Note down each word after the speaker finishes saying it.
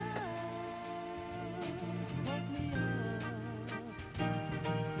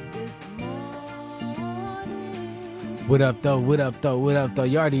What up, though? What up, though? What up, though?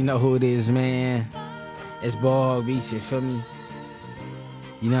 You already know who it is, man. It's Ball Beats, you feel me?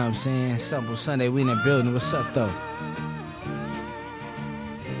 You know what I'm saying? Simple Sunday, we in the building. What's up, though?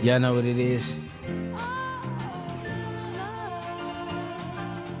 Y'all know what it is.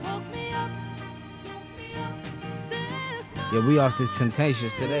 Yeah, we off this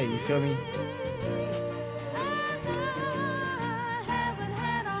Temptations today, you feel me?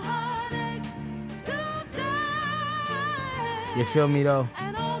 You feel me, though?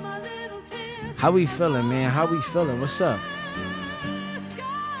 How we feeling, man? How we feeling? What's up?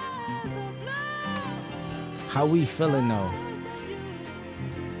 How we feeling, though?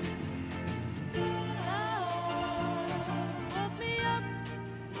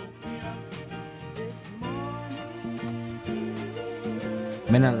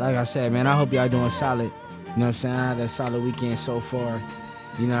 Man, like I said, man, I hope y'all doing solid. You know what I'm saying? I had a solid weekend so far.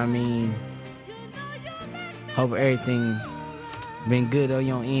 You know what I mean? Hope everything been good on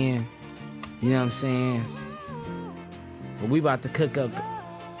your end. You know what I'm saying? But we about to cook up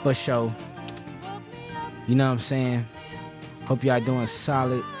for show. You know what I'm saying? Hope y'all doing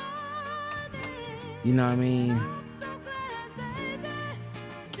solid. You know what I mean?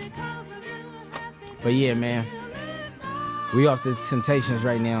 But yeah, man. We off the Temptations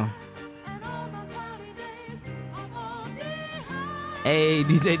right now. Hey,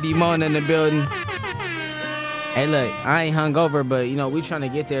 DJ D-Mon in the building. Hey, look, I ain't hungover, but, you know, we trying to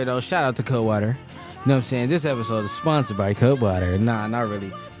get there, though. Shout out to Cutwater. You know what I'm saying? This episode is sponsored by Cutwater. Nah, not really.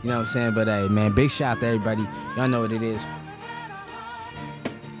 You know what I'm saying? But, hey, man, big shout out to everybody. Y'all know what it is.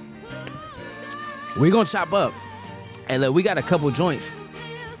 We gonna chop up. Hey, look, we got a couple joints.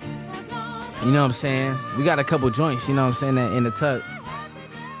 You know what I'm saying? We got a couple joints, you know what I'm saying, that in the tuck.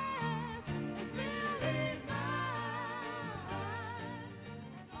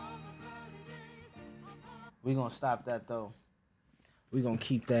 We gonna stop that, though. We gonna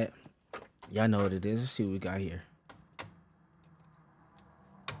keep that. Y'all know what it is. Let's see what we got here.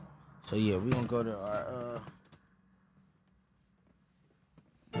 So, yeah, we gonna go to our,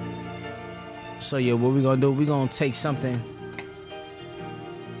 So, yeah, what we gonna do, we gonna take something.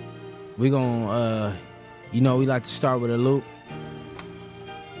 We gonna, you know, we like to start with a loop.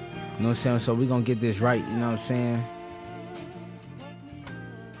 You know what I'm saying? So we gonna get this right, you know what I'm saying?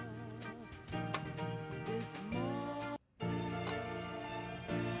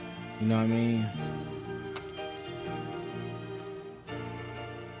 You know what I mean?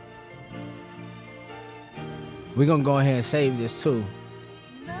 We gonna go ahead and save this too.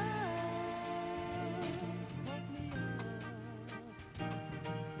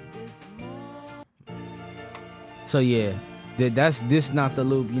 So yeah, this not the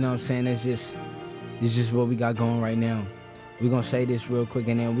loop, you know what I'm saying? It's just what we got going right now. We're gonna say this real quick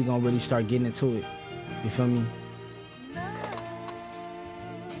and then we're gonna really start getting into it. You feel me?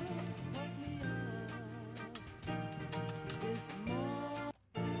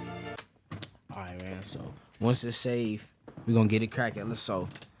 Alright, man, so once it's saved, we're gonna get it cracking. Let's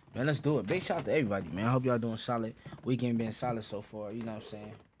do it. Big shout out to everybody, man. I hope y'all doing solid. Weekend been solid so far, you know what I'm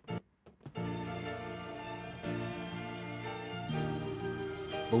saying?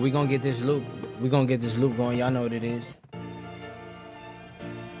 But we gonna get this loop. We gonna get this loop going. Y'all know what it is.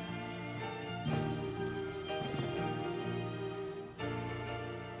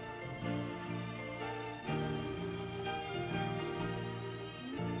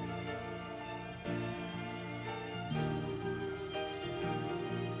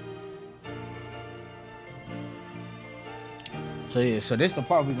 So yeah, so this the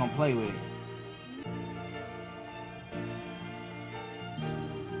part we gonna play with.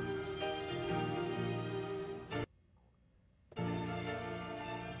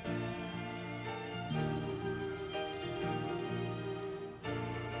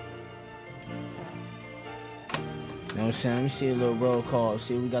 You know what I'm saying? Let me see a little roll call.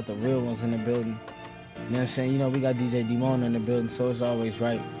 See, we got the real ones in the building. You know what I'm saying? You know, we got DJ D-Mon in the building, so it's always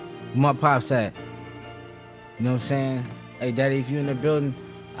right. Where my pops at? You know what I'm saying? Hey, Daddy, if you in the building,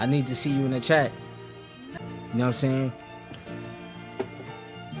 I need to see you in the chat. You know what I'm saying?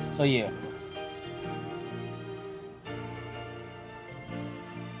 So, yeah.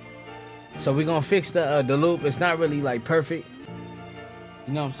 So, we're going to fix the loop. It's not really, like, perfect.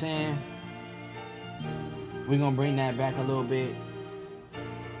 You know what I'm saying? We're going to bring that back a little bit.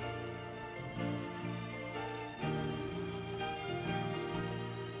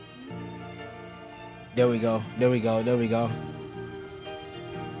 There we go. There we go. There we go.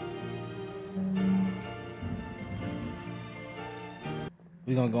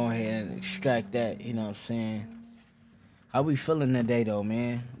 We're going to go ahead and extract that. You know what I'm saying? How we feeling today, though,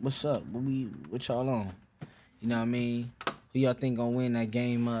 man? What's up? What y'all on? You know what I mean? Who y'all think gonna win that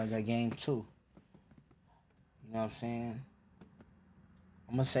game 2? You know what I'm saying?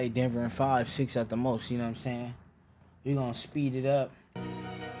 I'm gonna say Denver in 5, 6 at the most. You know what I'm saying? We're gonna speed it up.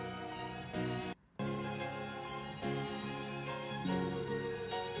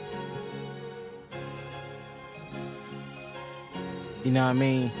 You know what I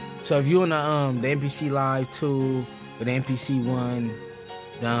mean? So if you on the MPC Live 2 or the MPC 1,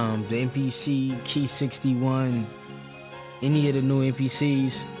 the MPC Key 61, any of the new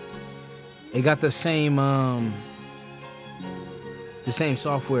MPCs, it got the same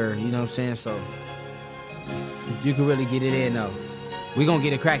software, you know what I'm saying? So you can really get it in though. We gonna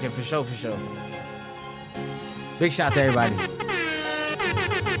get it cracking for sure. Big shout to everybody.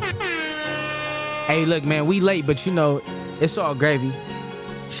 Hey, look, man, we late, but you know, it's all gravy.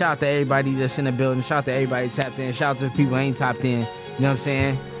 Shout out to everybody that's in the building. Shout out to everybody tapped in. Shout out to the people who ain't tapped in. You know what I'm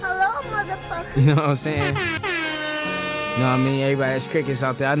saying? Hello, motherfucker. You know what I'm saying? You know what I mean? Everybody that's crickets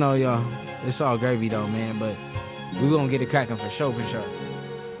out there. I know y'all. It's all gravy though, man. But we gonna get it cracking for sure.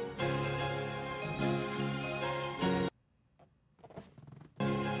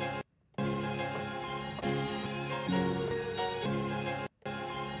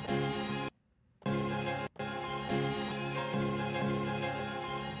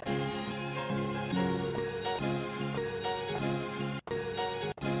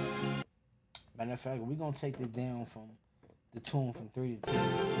 Matter of fact, we're gonna take this down from the tune from 3 to 2.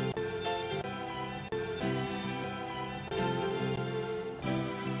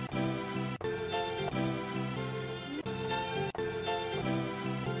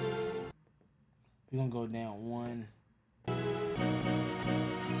 We're gonna go down 1.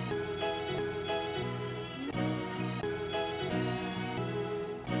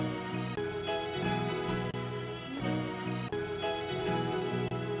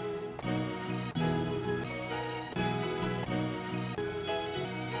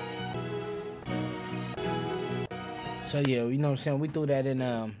 So yeah, you know what I'm saying? We threw that in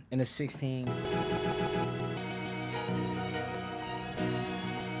a 16.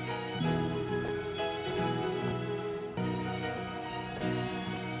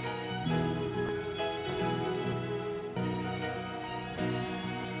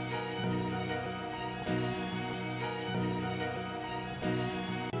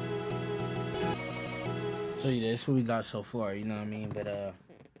 So yeah, that's what we got so far, you know what I mean? But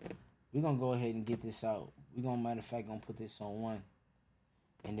we're gonna go ahead and get this out. We're gonna, matter of fact, gonna put this on 1.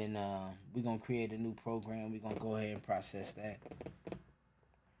 And then we're gonna create a new program. We're gonna go ahead and process that.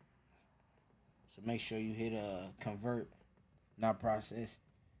 So make sure you hit convert, not process.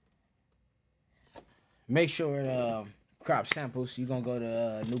 Make sure it crop samples. You're gonna go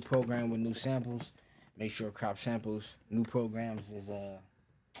to new program with new samples. Make sure crop samples, new programs is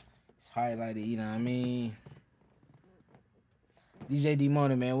it's highlighted, you know what I mean? DJ D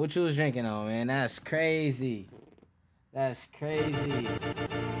Money, man, what you was drinking on, man? That's crazy. That's crazy.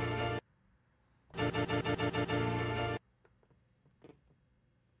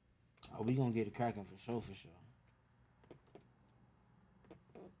 Oh, we gonna get it cracking for sure.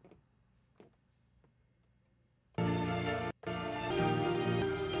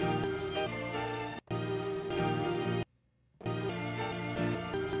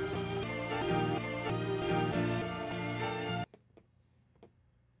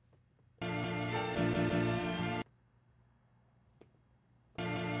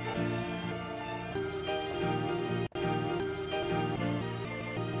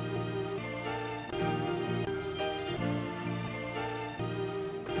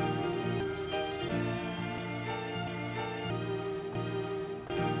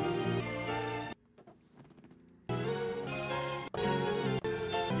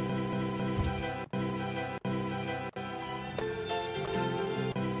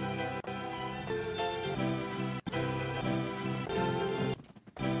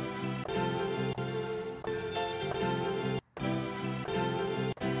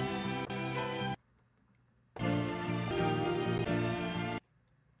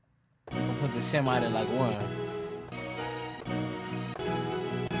 Put the semi to like 1.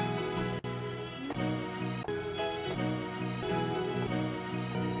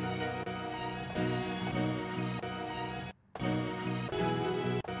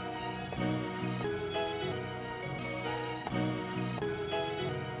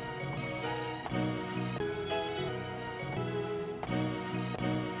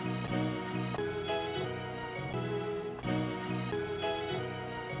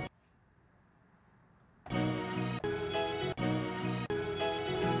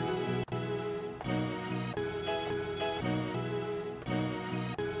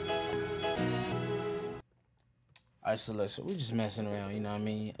 Alright, so look, so we just messing around, you know what I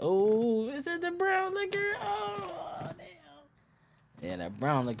mean? Oh, is it the brown liquor? Oh, damn. Yeah, that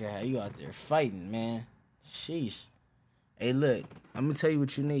brown liquor had you out there fighting, man. Sheesh. Hey, look, I'm gonna tell you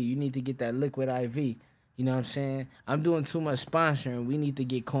what you need. You need to get that liquid IV. You know what I'm saying? I'm doing too much sponsoring. We need to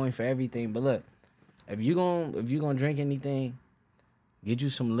get coin for everything. But look, if you gonna drink anything, get you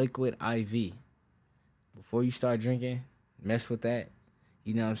some liquid IV. Before you start drinking, mess with that.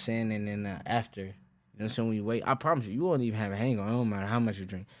 You know what I'm saying? And then after, you know what I'm saying, when you wait, I promise you won't even have a hangover. It don't matter how much you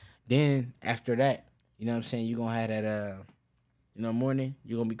drink. Then after that, you know what I'm saying, you gonna have that morning,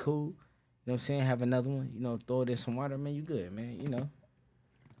 you're gonna be cool. You know what I'm saying? Have another one, throw it in some water, man, you good, man,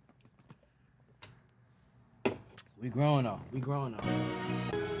 We growing up.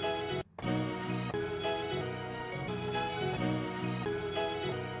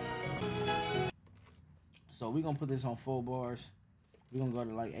 So we gonna put this on 4 bars. We gonna go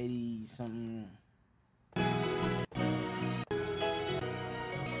to like 80 something.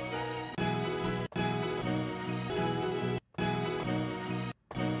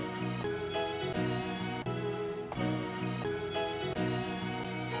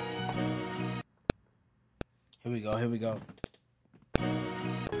 Here we go. Here we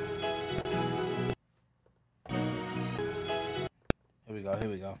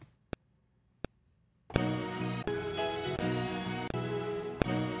go.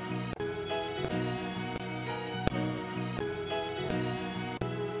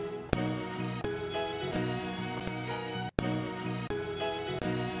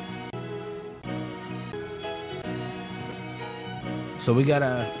 So we got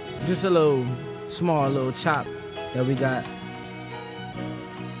just a little small little chop that we got.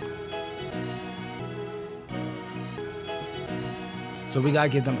 So we gotta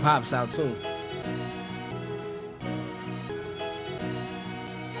get them pops out too.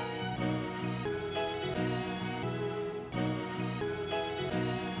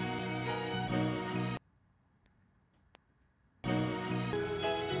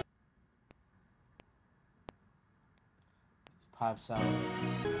 Pops out.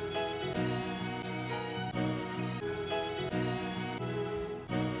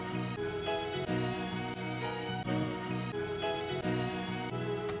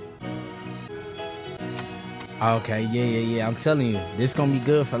 Okay, yeah. I'm telling you, this gonna be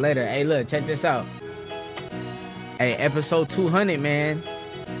good for later. Hey, look, check this out. Hey, episode 200, man.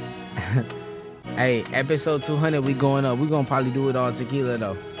 Hey, episode 200, we going up. We gonna probably do it all tequila,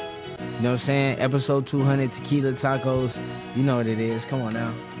 though. You know what I'm saying? Episode 200, tequila tacos. You know what it is. Come on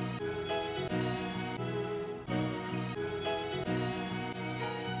now.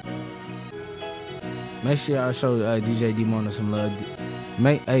 Make sure y'all show DJ D-Mona some love.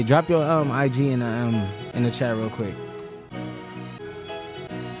 Hey, drop your IG in the chat real quick.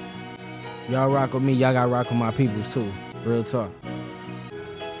 Y'all rock with me. Y'all gotta rock with my peoples too. Real talk.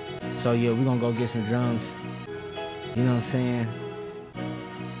 So yeah, we gonna go get some drums. You know what I'm saying?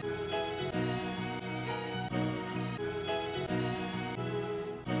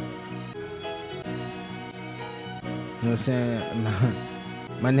 You know what I'm saying?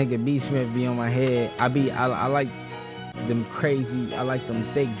 My nigga B Smith be on my head. I like them crazy, I like them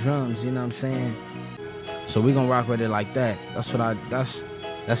thick drums, you know what I'm saying? So we gonna rock with it like that.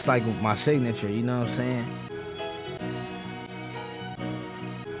 That's like my signature, you know what I'm saying?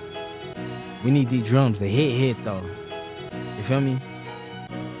 We need these drums to hit though. You feel me?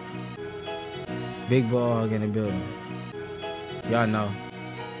 Big Ball in the building. Y'all know.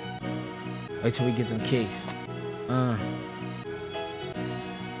 Wait till we get them kicks.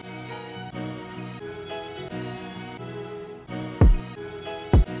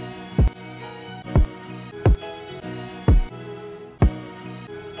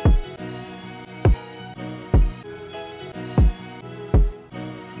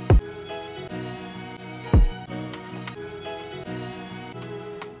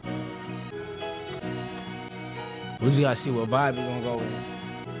 We just gotta see what vibe we're gonna go with.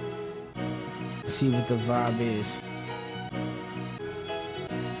 See what the vibe is.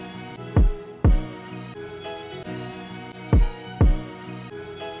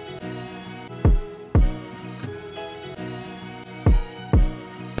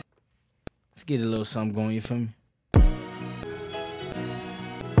 Let's get a little something going, you feel me?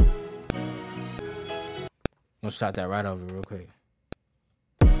 Gonna shot that right over real quick.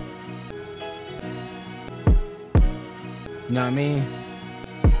 You know what I mean?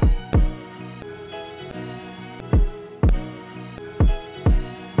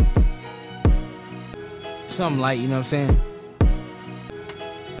 Something light, you know what I'm saying?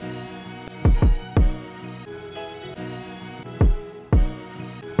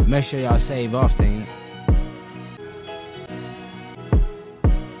 Make sure y'all save often.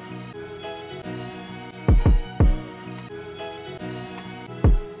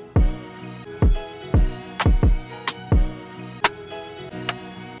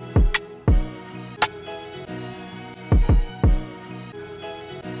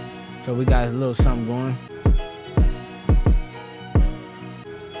 So we got a little something going.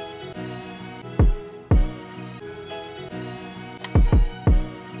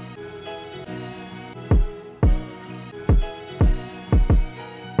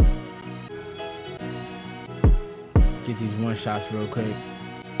 Get these one shots real quick.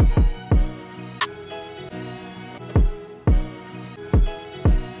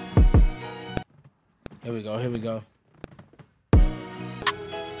 Here we go, here we go.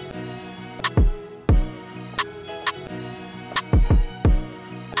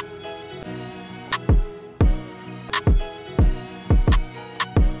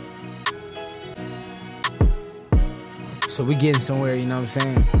 So we getting somewhere, you know what I'm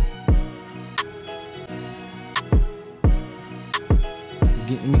saying?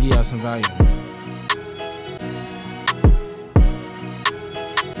 Let me give y'all some volume.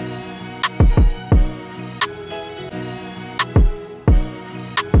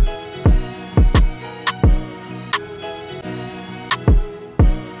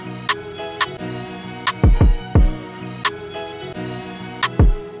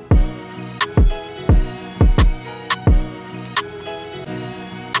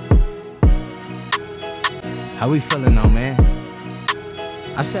 How we feeling though, man?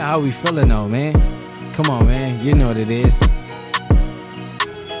 I said, how we feeling though, man? Come on, man. You know what it is.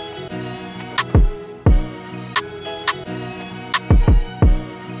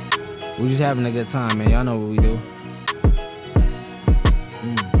 We just having a good time, man. Y'all know what we do.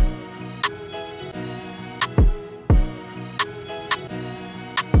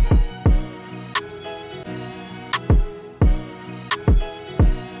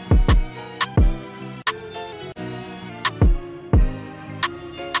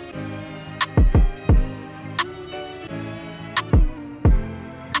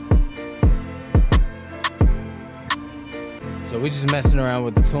 So we just messing around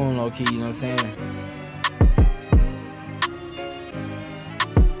with the tune low key, you know what I'm saying?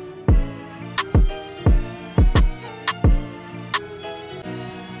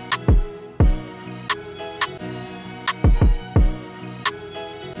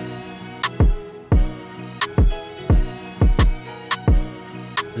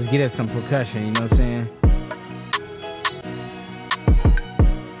 Let's get at some percussion, you know what I'm saying?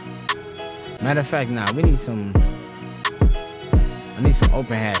 Matter of fact, nah, we need some... I need some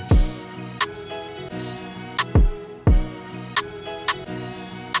open hats.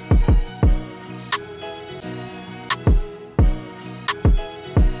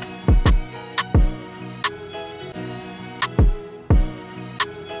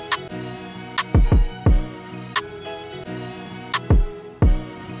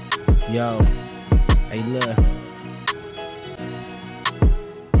 Yo, hey look.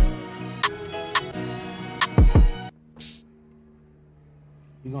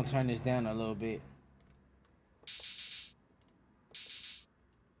 We're gonna turn this down a little bit.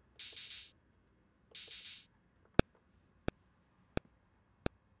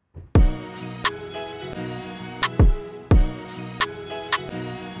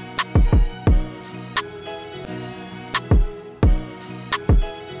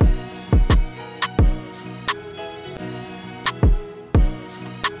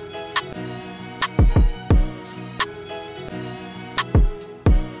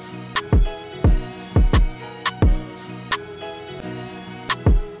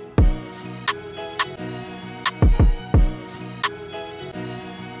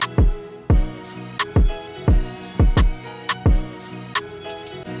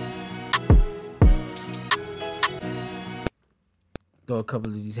 Throw a couple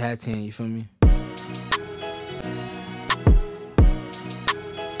of these hats in, you feel me?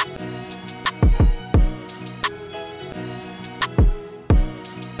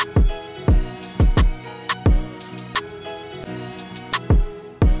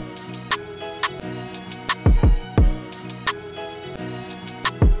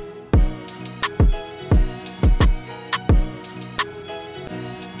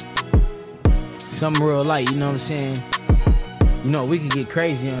 Something real light, you know what I'm saying? You know, we could get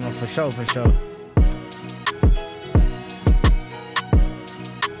crazy on them for sure, for sure.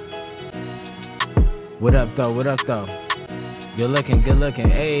 What up, though? What up, though? Good looking, good looking.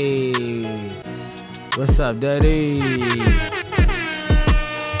 Hey, what's up, daddy?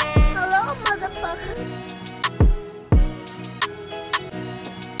 Hello, motherfucker.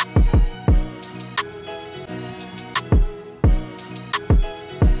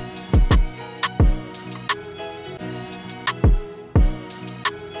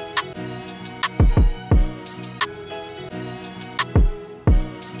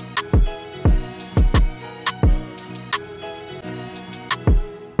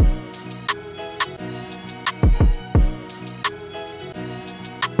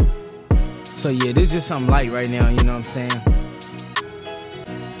 So yeah, this just something light right now, you know what I'm saying?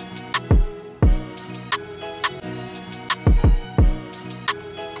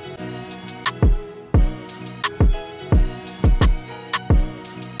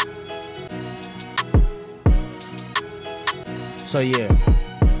 So yeah,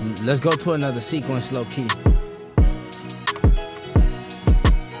 let's go to another sequence low key.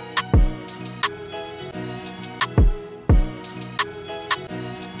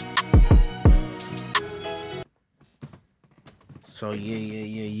 So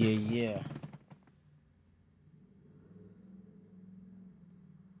yeah.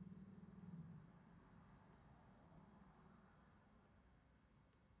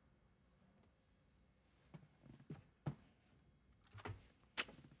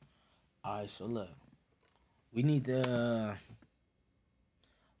 Alright, so look. We need to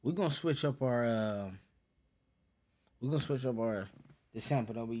we're gonna switch up our the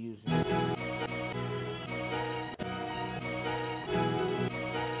sample that we using.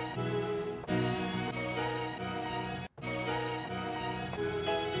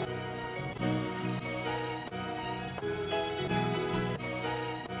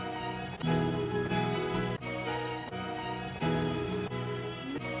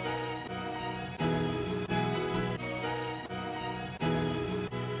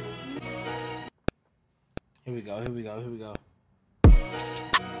 Here we go.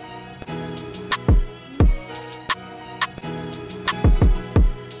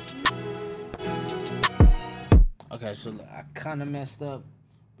 Okay, so look, I kind of messed up.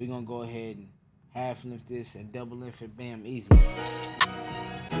 We're going to go ahead and half lift this and double lift it. Bam, easy.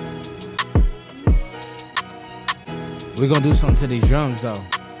 We're going to do something to these drums, though.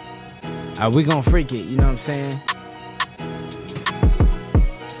 We're going to freak it, you know what I'm saying?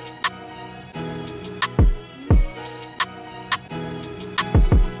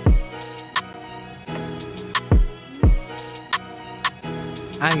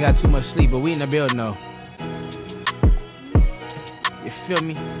 I ain't got too much sleep, but we in the building, though. You feel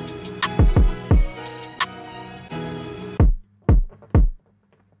me?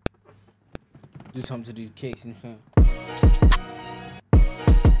 Do something to these kicks, you know what I'm saying?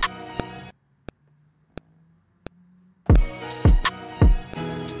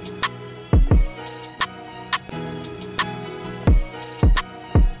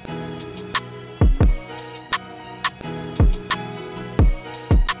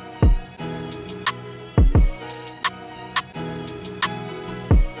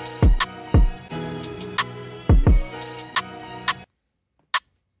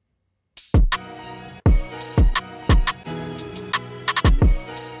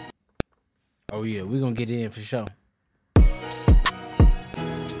 Oh yeah, we're gonna get it in for sure.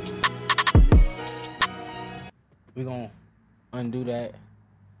 We're gonna undo that.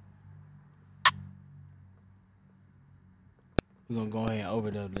 We're gonna go ahead and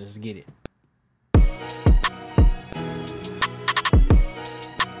overdub. Let's get it.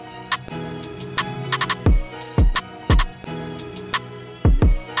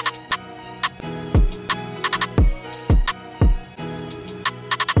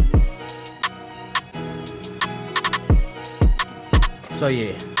 So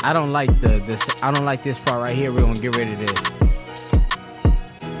yeah, I don't like I don't like this part right here. We're gonna get rid of this.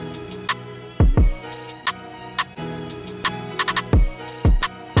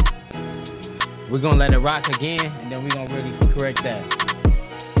 We're gonna let it rock again, and then we're gonna really correct that.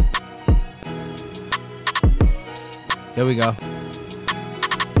 There we go.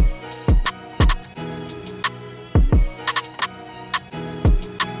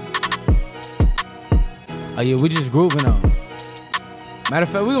 Oh yeah, we just grooving on. Matter of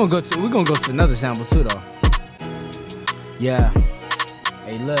fact, we're gonna go to another sample too though. Yeah.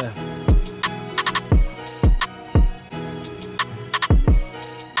 Hey look.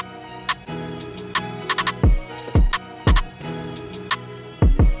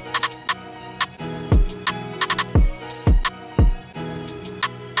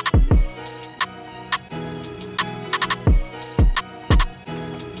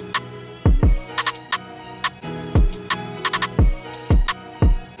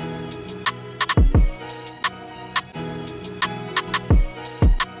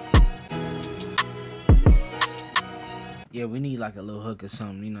 Yeah, we need like a little hook or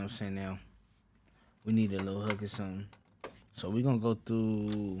something, you know what I'm saying now? We need a little hook or something. So we're gonna go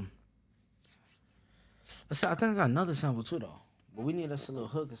through. I think I got another sample too though. But we need us a little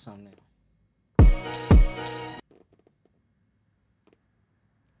hook or something now.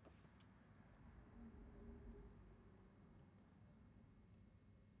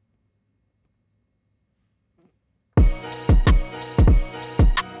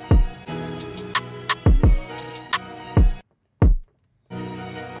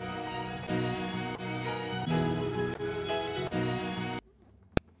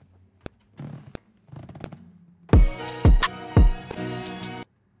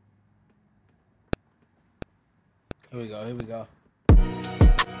 Here we go. Here we go.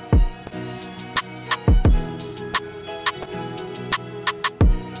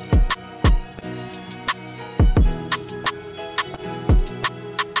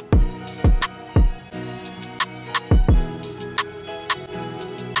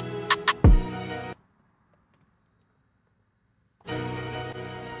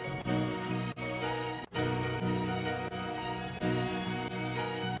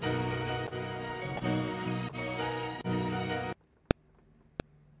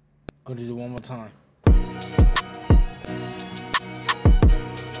 Go do it one more time.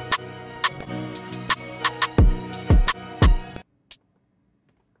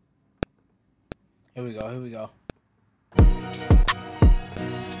 Here we go. Here we go.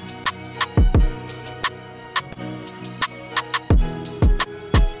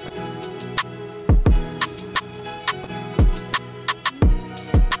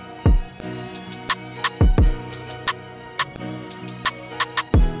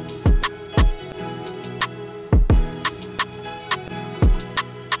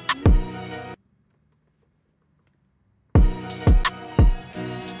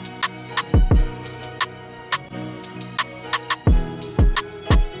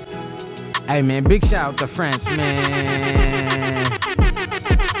 Hey man, big shout out to France, man.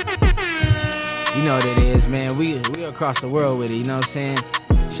 You know what it is, man. We across the world with it, you know what I'm saying?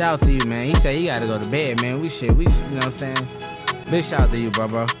 Shout out to you, man. He said he gotta go to bed, man. We just, you know what I'm saying? Big shout out to you,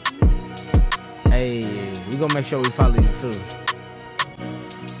 bro. Hey, we gonna make sure we follow you too.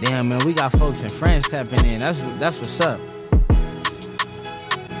 Damn, man, we got folks in France tapping in. That's what's up.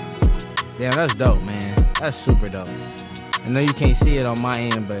 Damn, that's dope, man. That's super dope. I know you can't see it on my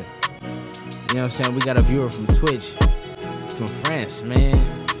end, but you know what I'm saying? We got a viewer from Twitch, from France,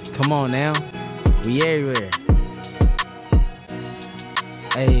 man. Come on now. We everywhere.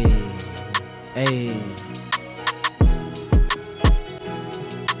 Hey.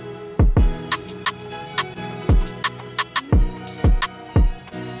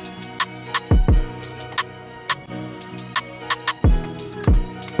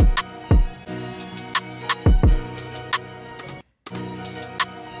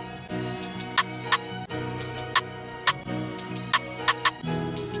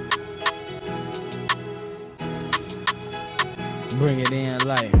 Bring it in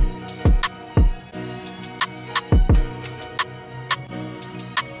light.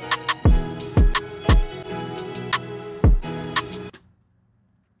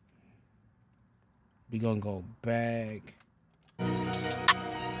 We gonna go back.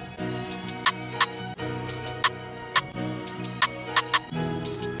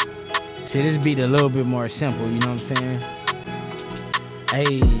 See, this beat a little bit more simple, you know what I'm saying?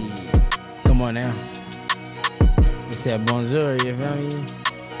 Hey, come on now. It said bonjour, you feel me?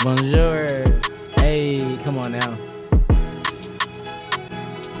 Bonjour. Hey, come on now.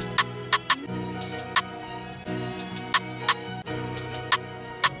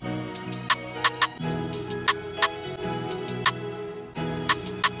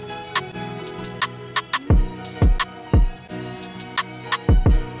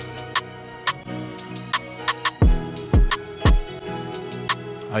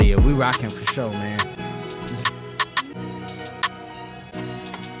 Oh yeah, we rocking for sure, man.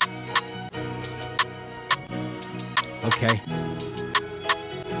 Okay.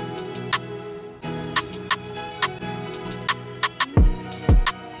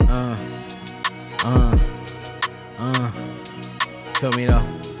 Feel me though?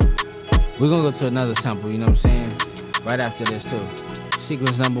 We're gonna go to another sample, you know what I'm saying? Right after this too.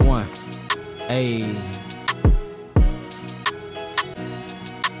 Sequence number 1. Hey.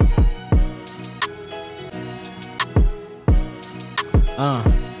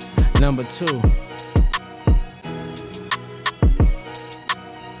 Number 2.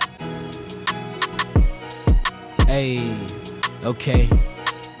 Hey, okay.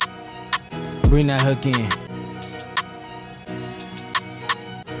 Bring that hook in.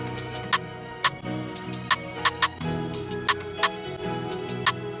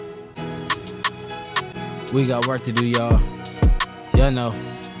 We got work to do, y'all. Y'all know.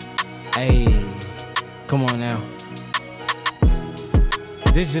 Hey, come on now.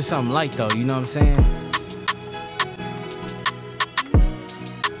 This is just something light though, you know what I'm saying?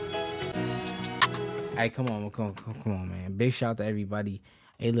 Hey, come on, man. Big shout out to everybody.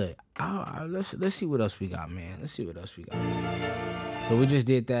 Hey, look, let's see what else we got, man. Let's see what else we got. So we just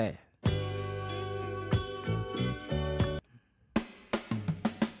did that.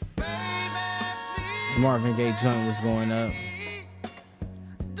 Marvin Gaye joint was going up.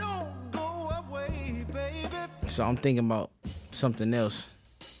 So I'm thinking about something else.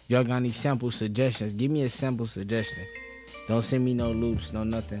 y'all got any sample suggestions, give me a sample suggestion. Don't send me no loops, no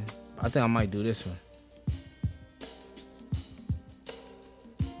nothing. I think I might do this one.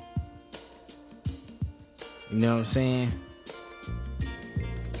 You know what I'm saying?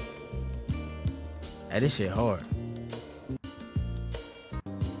 Hey, this shit hard.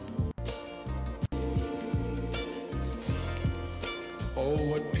 Oh,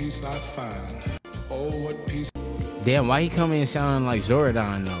 what peace I find. Oh, what peace. Damn, why he come in sounding like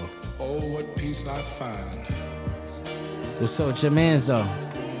Zoradon though? Oh, what peace I find. What's up with your mans though?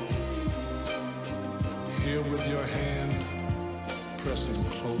 Here with your hand, pressing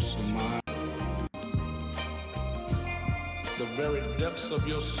close to mine. The very depths of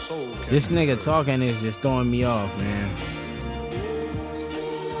your soul. This nigga talking is just throwing me off, man.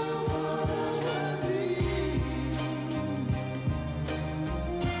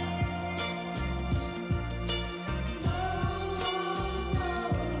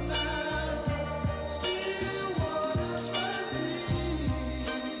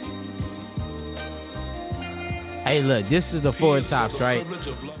 Hey, look, this is the Four Tops, right?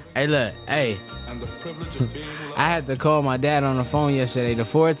 Hey, look, hey. I had to call my dad on the phone yesterday. The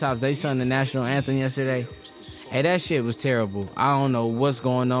Four Tops, they sung the national anthem yesterday. Hey, that shit was terrible. I don't know what's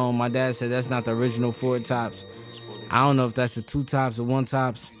going on. My dad said that's not the original Four Tops. I don't know if that's the Two Tops or One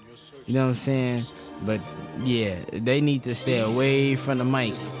Tops. You know what I'm saying? But, yeah, they need to stay away from the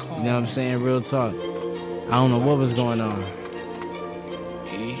mic. You know what I'm saying? Real talk. I don't know what was going on.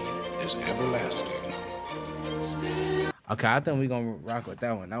 He is everlasting. Okay, I think we're going to rock with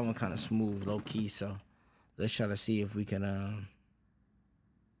that one. That one kind of smooth, low-key, so let's try to see if we can,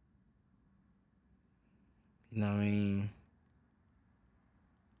 you know what I mean?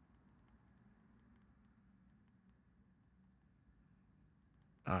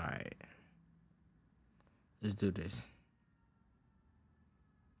 All right. Let's do this.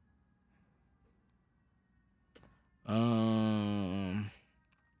 We're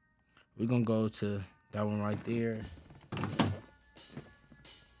going to go to that one right there.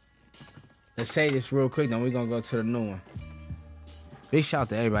 Let's say this real quick, then we're gonna go to the new one. Big shout out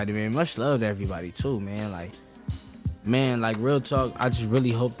to everybody, man. Much love to everybody too, man. Like real talk, I just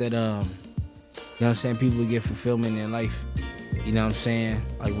really hope that you know what I'm saying, people get fulfillment in life. You know what I'm saying?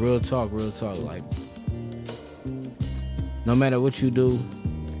 Like real talk, like no matter what you do, you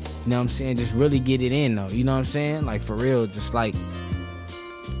know what I'm saying, just really get it in though. You know what I'm saying? Like for real, just like, you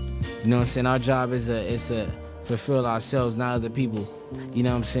know what I'm saying, our job is to fulfill ourselves, not other people. You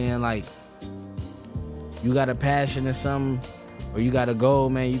know what I'm saying? Like, you got a passion or something, or you got a goal,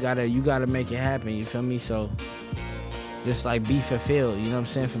 man, you gotta make it happen, you feel me? So just like be fulfilled, you know what I'm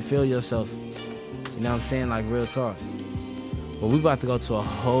saying? Fulfill yourself. You know what I'm saying? Like real talk. But we about to go to a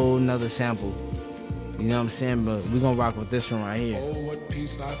whole nother sample. You know what I'm saying? But we gonna rock with this one right here. Oh, what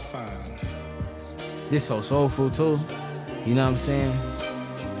peace I find. This so soulful too. You know what I'm saying?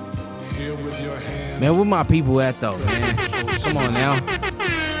 Here with your hand. Man, where my people at though, man? Come on now.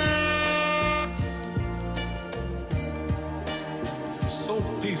 So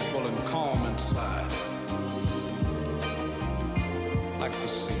peaceful and calm inside. Like the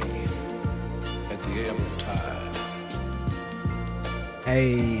sea at the ebb tide.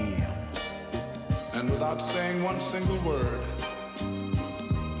 Hey. And without saying one single word,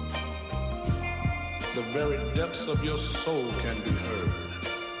 the very depths of your soul can be heard.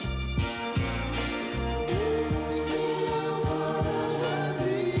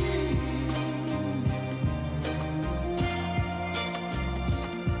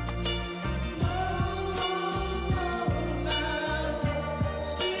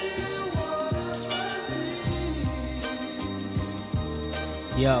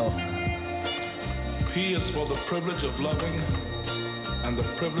 Yo. P is for the privilege of loving and the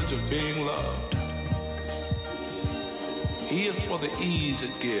privilege of being loved. E is for the ease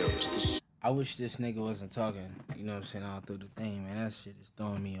it gives. I wish this nigga wasn't talking, you know what I'm saying, all through the thing, man. That shit is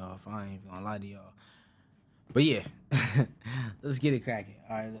throwing me off. I ain't even gonna lie to y'all. But yeah, let's get it cracking.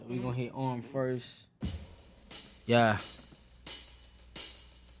 All right, we gonna hit Arm first. Yeah.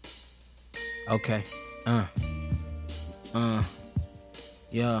 Okay.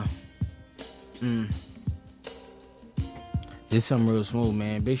 Yeah. This something real smooth,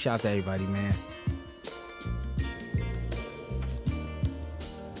 man. Big shout out to everybody, man.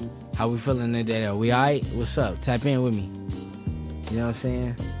 How we feeling today? We alright? What's up? Tap in with me. You know what I'm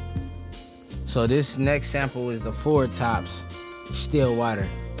saying? So this next sample is the Four Tops, Still Water.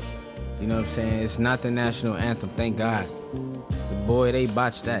 You know what I'm saying? It's not the national anthem, thank God. But boy, they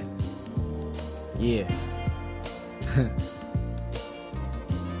botched that. Yeah.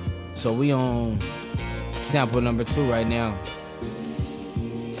 So we on sample number 2 right now.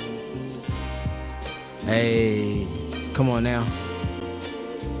 Hey, come on now.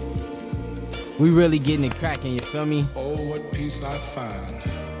 We really getting it cracking, you feel me? Oh, what peace I find.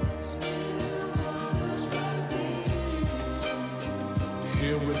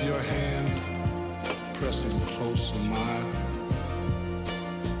 Here with your hand pressing close to mine.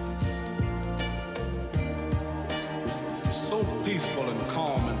 So peaceful and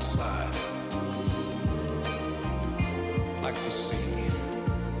calm inside. Like the sea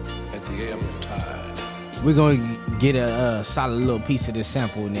at the ebb of tide. We're gonna get a solid little piece of this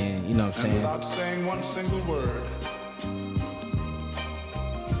sample and then, you know what I'm And saying? without saying one single word,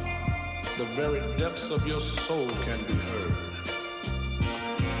 the very depths of your soul can be heard.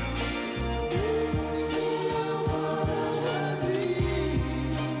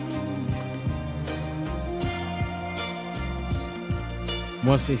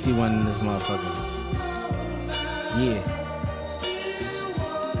 $161 in this motherfucker. Yeah.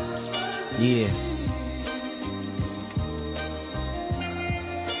 Yeah.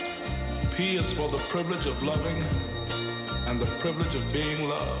 P is for the privilege of loving and the privilege of being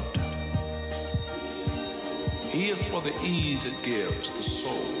loved. E is for the ease it gives the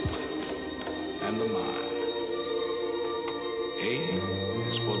soul and the mind. A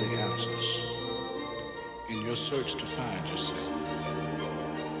is for the answers in your search to find yourself.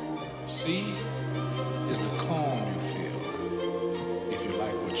 C is the calm you feel if you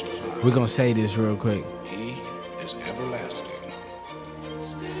like what you find. We're gonna say this real quick. E is everlasting.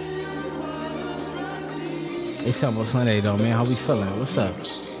 It's Summer Sunday though, man. How we feeling? What's up? Never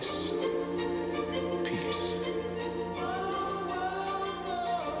cease. Peace.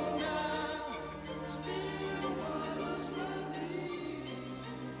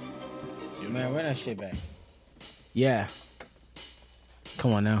 Man, run that shit back. Yeah.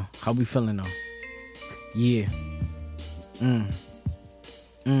 Come on now. How we feeling though? Yeah.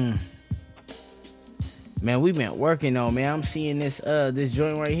 Man, we been working though, man. I'm seeing this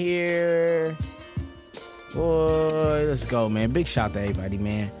joint right here. Boy, let's go, man. Big shout to everybody,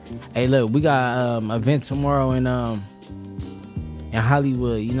 man. Hey, look, we got event tomorrow in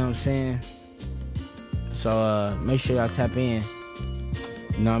Hollywood, you know what I'm saying? So make sure y'all tap in.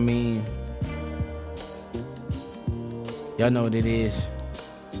 You know what I mean? Y'all know what it is.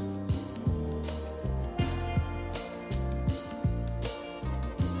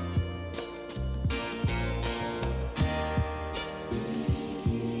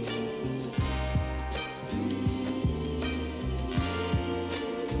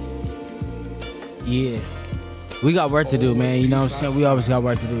 Yeah. We got work to do, man. You know what I'm saying? We always got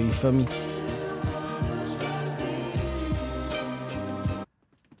work to do. You feel me?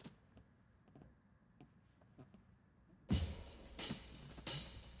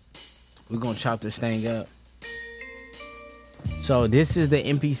 We're going to chop this thing up. So this is the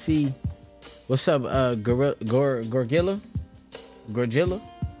MPC. What's up, Gorgilla? You know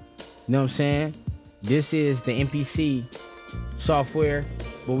what I'm saying? This is the MPC software,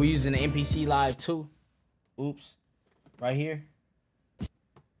 but we're using the MPC Live 2. Oops. Right here.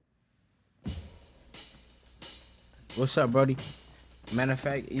 What's up, Brody? Matter of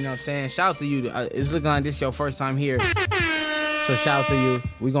fact, you know what I'm saying? Shout out to you. It's looking like this your first time here. So shout out to you.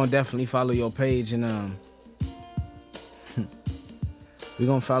 We're going to definitely follow your page and we're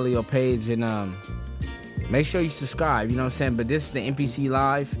going to follow your page and make sure you subscribe, you know what I'm saying? But this is the MPC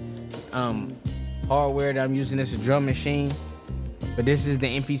Live hardware that I'm using. This is a drum machine. But this is the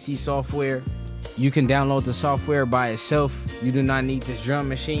MPC software. You can download the software by itself. You do not need this drum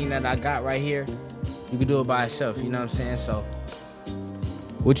machine that I got right here. You can do it by itself, you know what I'm saying? So,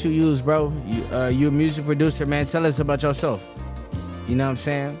 what you use, bro? You a music producer, man. Tell us about yourself. You know what I'm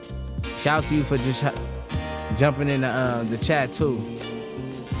saying? Shout out to you for just jumping in the chat, too.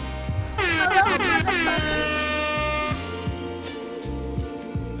 Hello,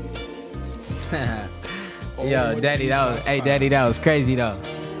 motherfucker. Yo, Daddy, that was crazy, though.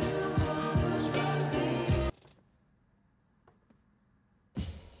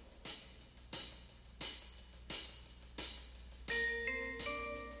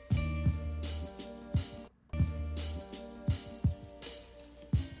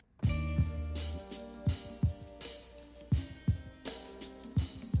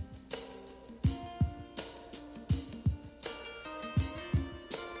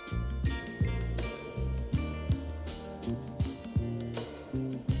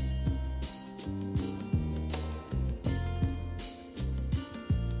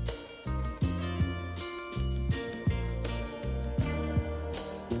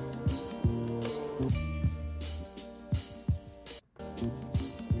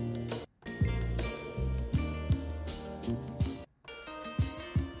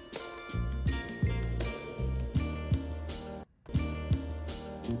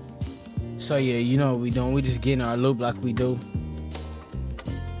 So yeah, you know what we doing. We just getting our loop like we do.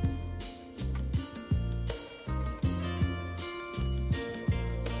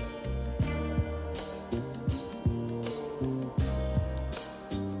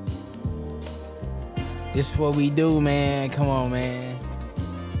 This is what we do, man. Come on, man.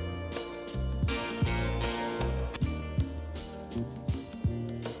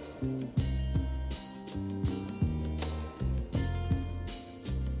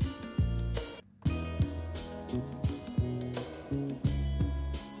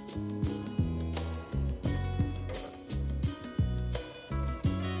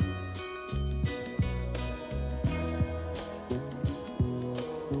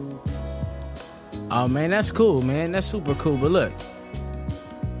 Oh, man, that's cool, man. That's super cool. But look.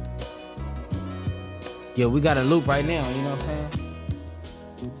 Yeah, we got a loop right now, you know what I'm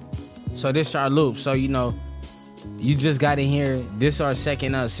saying? So this is our loop. So, you know, you just got in here. This is our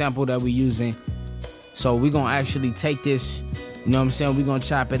second sample that we using. So we going to actually take this, you know what I'm saying? We going to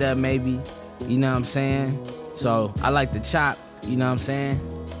chop it up maybe, you know what I'm saying? So I like to chop, you know what I'm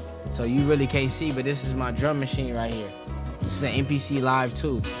saying? So you really can't see, but this is my drum machine right here. This is an MPC Live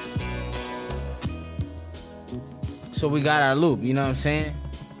 2. So we got our loop, you know what I'm saying?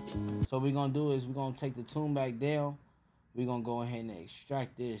 So what we're going to do is we're going to take the tune back down. We're going to go ahead and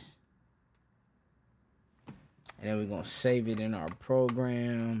extract this. And then we're going to save it in our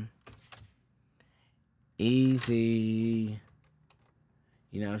program. Easy.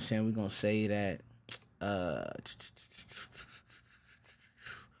 You know what I'm saying? We're going to save that.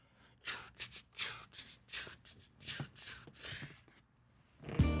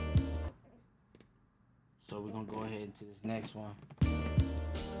 So we're going to go ahead into this next one.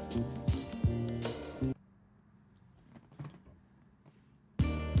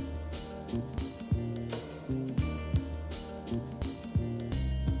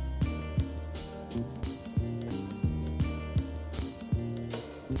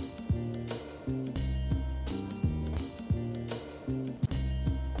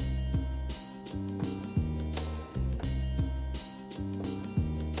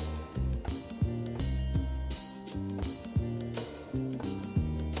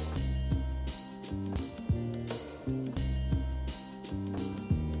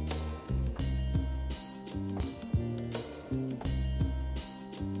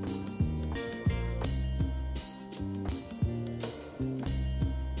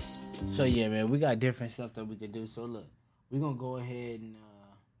 So yeah, man, we got different stuff that we can do. So look, we're gonna go ahead and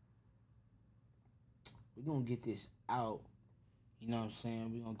we're gonna get this out. You know what I'm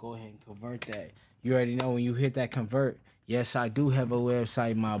saying? We're gonna go ahead and convert that. You already know when you hit that convert. Yes, I do have a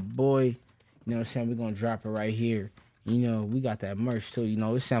website, my boy. You know what I'm saying? We're gonna drop it right here. You know, we got that merch too. You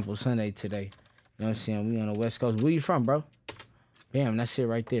know, it's Sample Sunday today. You know what I'm saying? We on the West Coast. Where you from, bro? Bam, that's it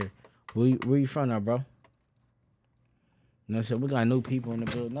right there. Where you from now, bro? You know what I'm saying? We got new people in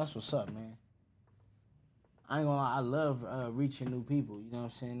the building. That's what's up, man. I ain't gonna lie, I love reaching new people. You know what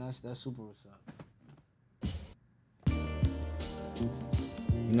I'm saying? That's super what's up.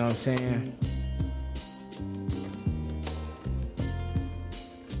 You know what I'm saying?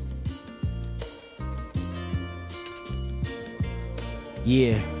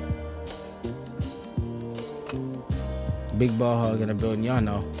 Yeah. Big ball hog in the building, y'all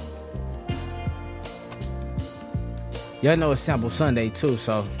know. Y'all know it's Sample Sunday too,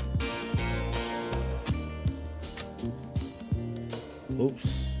 so.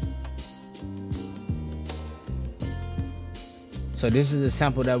 Oops. So this is the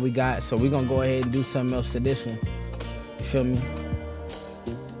sample that we got. So we're gonna go ahead and do something else to this one. You feel me?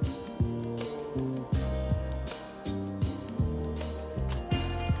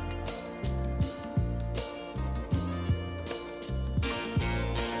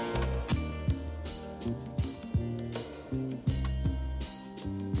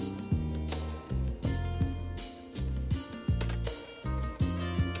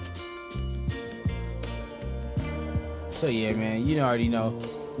 So yeah, man, you already know.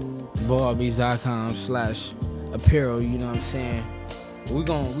 BallBeats.com/apparel, you know what I'm saying? We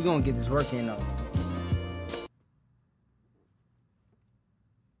gonna get this work in though.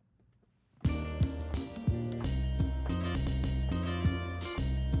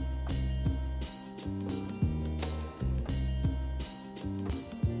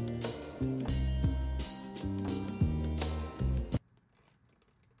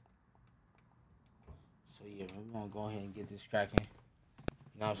 So yeah, man, we're gonna go ahead and get this cracking.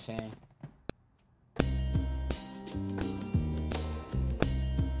 You know what I'm saying?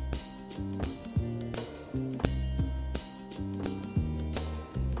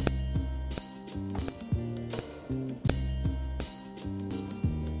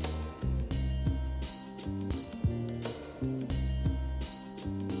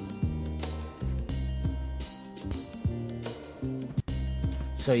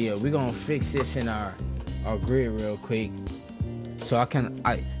 So yeah, we're gonna fix this in our grid real quick. So you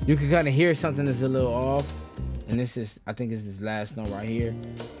can kind of hear something that's a little off. And I think it's this last note right here.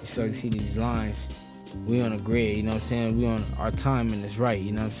 So you see these lines. We on a grid, you know what I'm saying? We on our timing is right,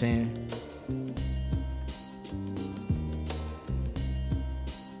 you know what I'm saying?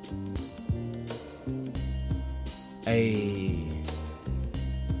 Hey,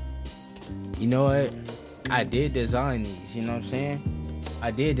 you know what? I did design these, you know what I'm saying?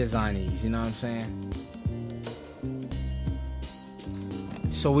 You know what I'm saying?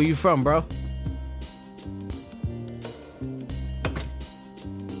 So where you from, bro?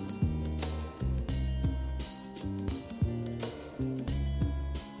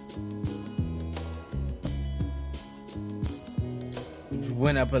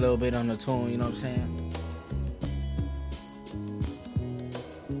 Went up a little bit on the tone, you know what I'm saying?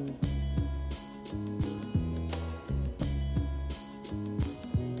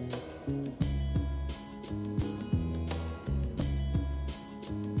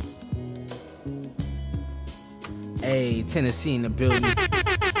 Hey, Tennessee in the building.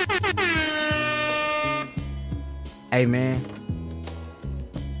 Hey, man.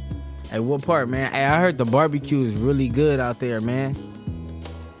 Hey, what part, man? Hey, I heard the barbecue is really good out there, man.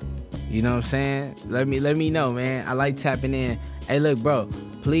 You know what I'm saying? Let me know, man. I like tapping in. Hey, look, bro.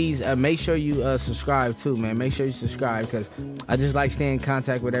 Please make sure you subscribe too, man. Make sure you subscribe because I just like staying in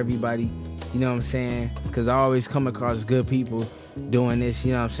contact with everybody. You know what I'm saying? Because I always come across good people doing this.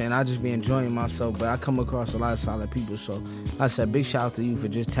 You know what I'm saying? I just be enjoying myself, but I come across a lot of solid people. So, like I said, big shout out to you for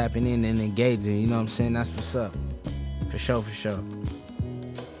just tapping in and engaging. You know what I'm saying? That's what's up. For sure.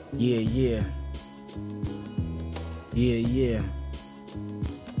 Yeah.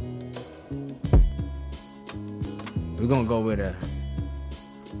 We're gonna go with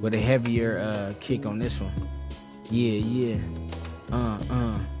a heavier kick on this one. Yeah. Yeah.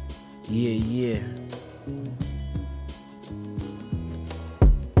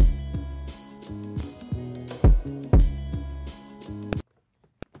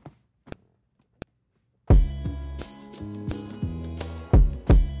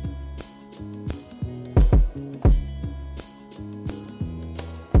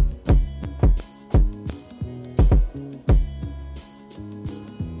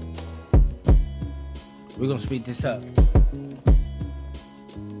 We're gonna speed this up.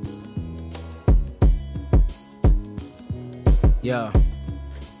 Yeah.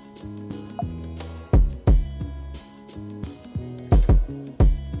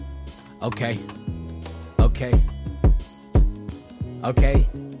 Okay.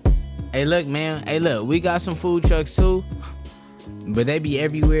 Hey, look, man. Hey, look, we got some food trucks too, but they be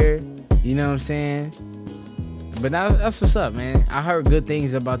everywhere. You know what I'm saying? But that's what's up, man. I heard good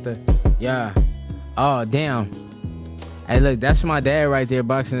things about yeah. Oh, damn. Hey, look, that's my dad right there,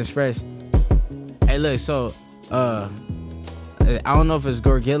 Boxing Express. Hey, look, so, I don't know if it's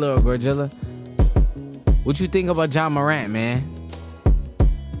Gorgilla or Gorgilla. What you think about John Morant, man?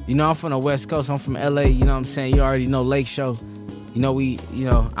 You know, I'm from the West Coast. I'm from LA. You know what I'm saying? You already know Lake Show. You know,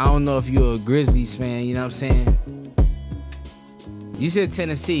 I don't know if you're a Grizzlies fan. You know what I'm saying? You said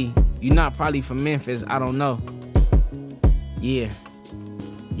Tennessee. You're not probably from Memphis. I don't know. Yeah.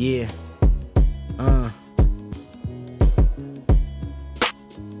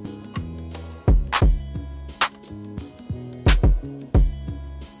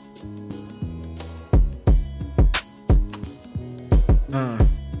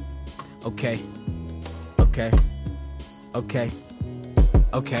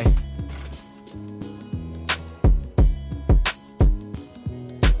 Okay.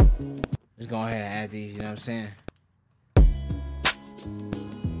 Just go ahead and add these, you know what I'm saying?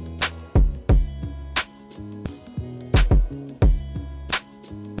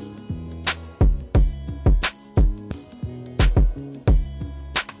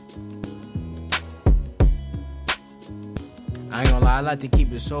 I ain't gonna lie, I like to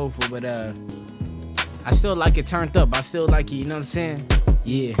keep it soulful, but I still like it turned up. I still like it, you know what I'm saying?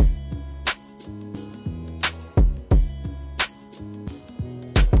 Yeah.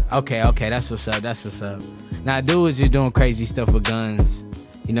 Okay, that's what's up. Now, dude was just doing crazy stuff with guns.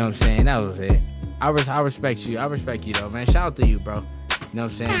 You know what I'm saying? That was it. I respect you. I respect you, though, man. Shout out to you, bro. You know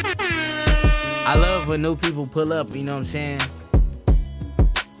what I'm saying? I love when new people pull up, you know what I'm saying?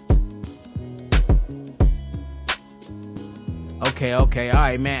 Okay. All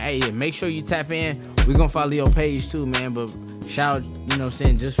right, man. Hey, make sure you tap in. We're going to follow your page, too, man. But shout out, you know what I'm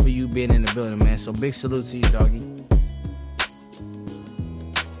saying, just for you being in the building, man. So big salute to you, doggy.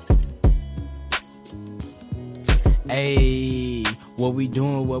 Hey, what we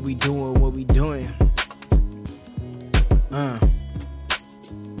doing?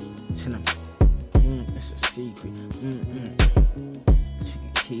 Chillin'. It's a secret. She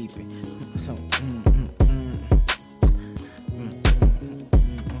can keep it. So, on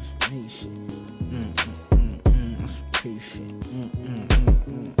some new shit. On some creep shit.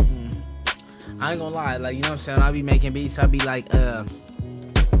 I ain't gonna lie, like, you know what I'm saying? When I be making beats, I be like,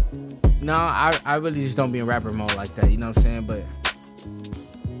 no, I really just don't be in rapper mode like that, you know what I'm saying? But,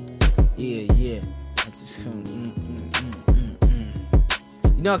 yeah. I just feel,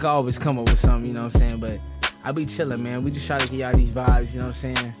 You know I can always come up with something, you know what I'm saying? But I be chilling, man. We just try to get y'all these vibes, you know what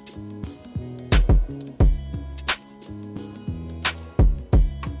I'm saying?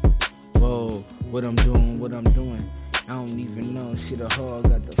 Whoa, what I'm doing. I don't even know. See the hog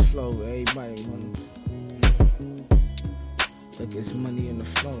got the flow. Everybody wanna look, it's money in the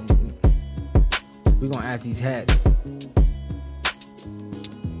flow. We gonna add these hats.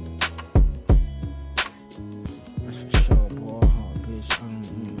 That's for sure, boy. Hard bitch.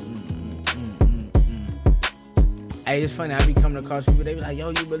 Hey, it's funny. I be coming across people. They be like, "Yo,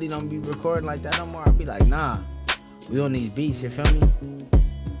 you really don't be recording like that no more." I be like, "Nah, we on these beats." You feel me?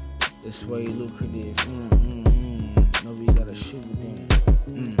 This way lucrative. Nobody gotta shoot them.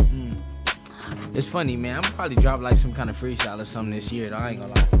 It's funny, man. I'm probably drop like some kind of freestyle or something this year, though. I ain't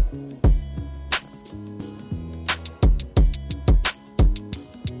gonna lie.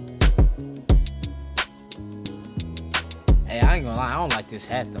 Hey, I ain't gonna lie. I don't like this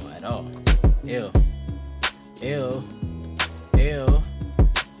hat though at all. Ew.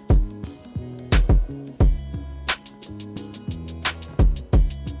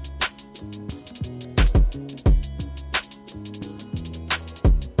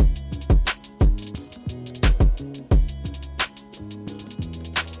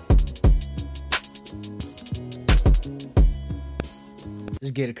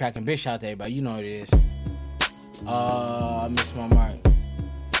 Just get a cracking bitch out there, but you know what it is. I missed my mark.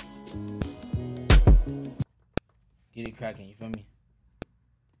 Get it cracking, you feel me?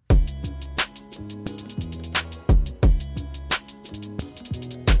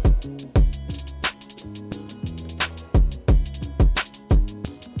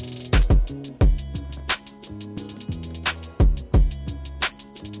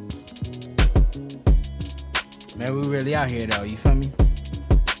 Man, we really out here though, you feel me?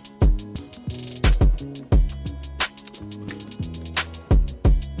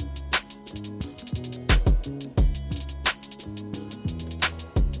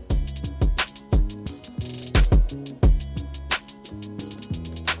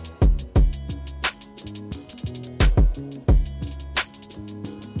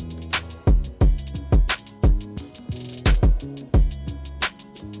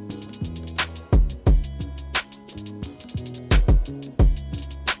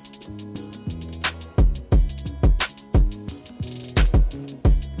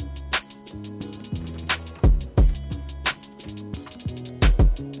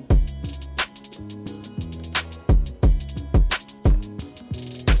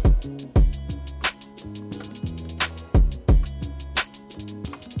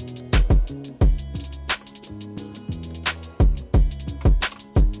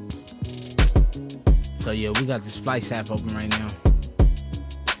 So yeah, we got the Splice app open right now.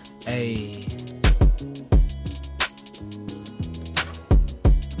 Hey.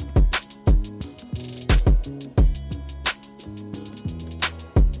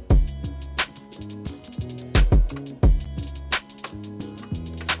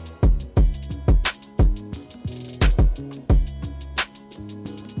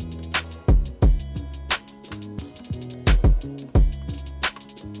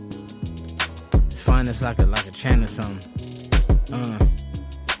 It's like a chant or something.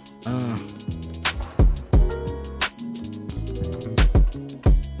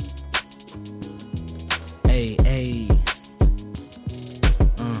 Hey. Hey.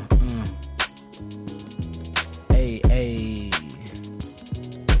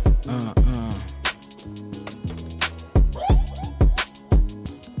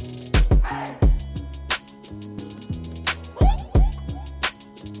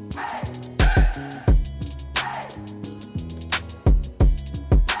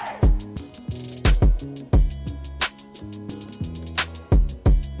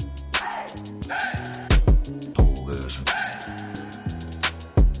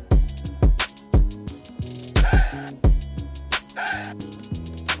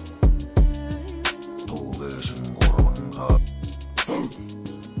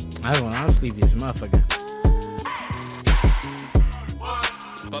 I'm sleepy as a motherfucker.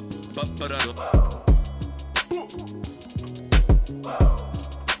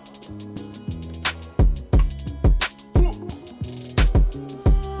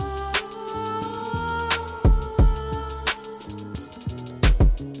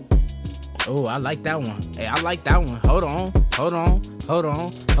 I like that one. Hey, I like that one. Hold on.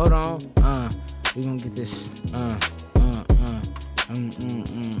 We gonna get this.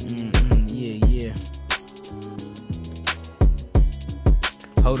 Yeah.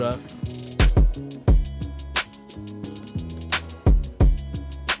 Hold up.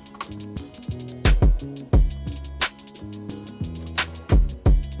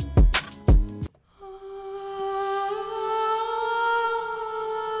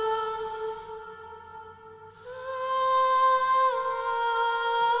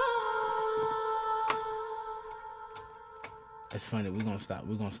 It's funny. We're gonna stop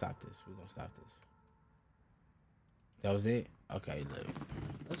this. That was it? Okay, look.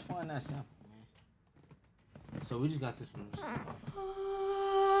 Let's find that sample, man. So we just got this from the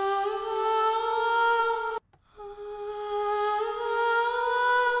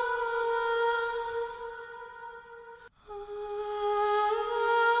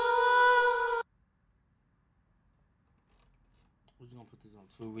we're just gonna put this on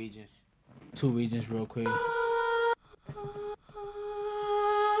two regions real quick.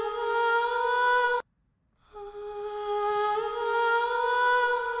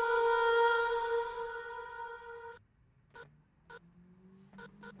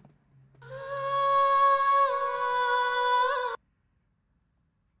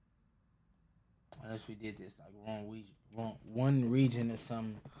 Unless we did this like one region or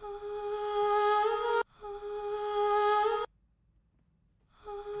something.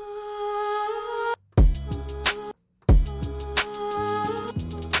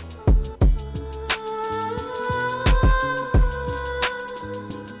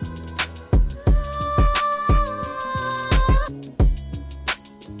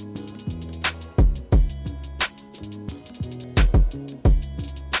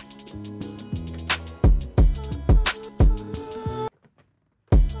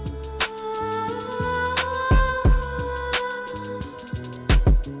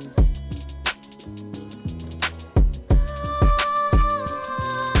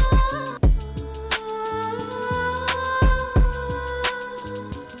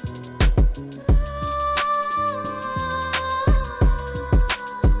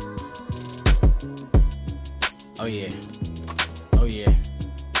 Oh yeah.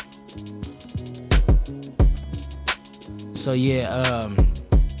 So yeah,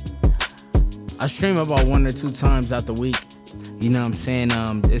 I stream about 1 or 2 times out the week. You know what I'm saying?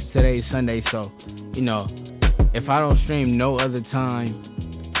 It's today's Sunday, so you know, if I don't stream no other time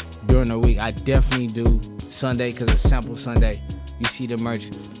during the week, I definitely do Sunday because it's Sample Sunday. You see the merch,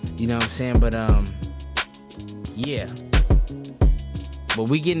 you know what I'm saying? But yeah. But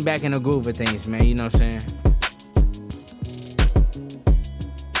we getting back in the groove of things, man. You know what I'm saying?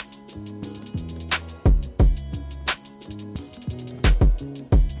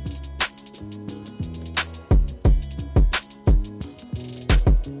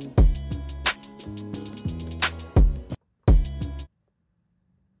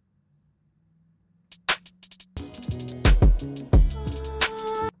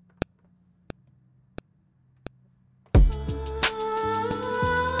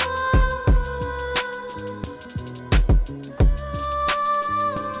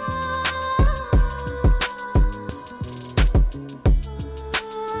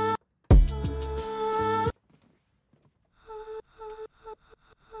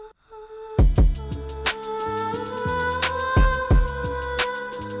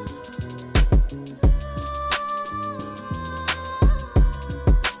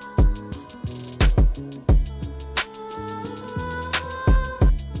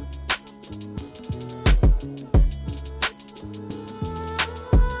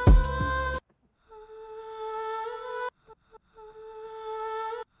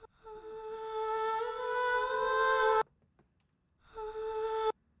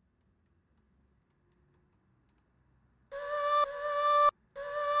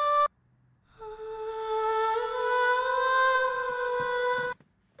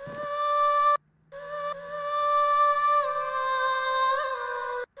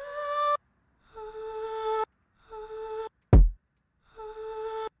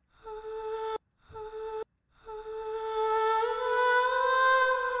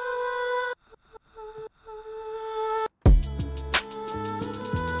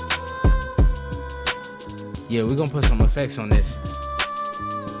 Yeah, we're gonna put some effects on this.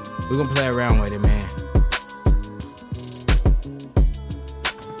 We're gonna play around with it, man.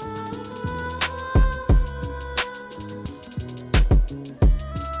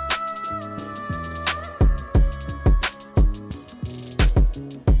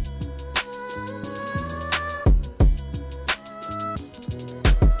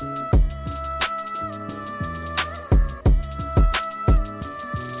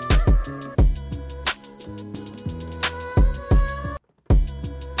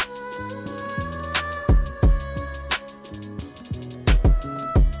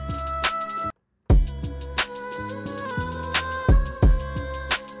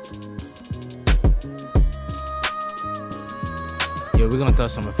 gonna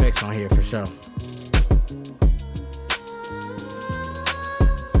throw some effects on here for sure.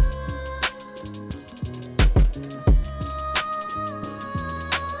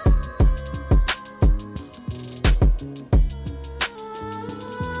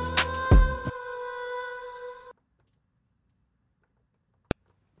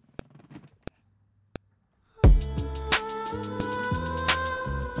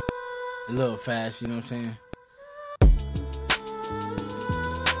 A little fast, you know what I'm saying?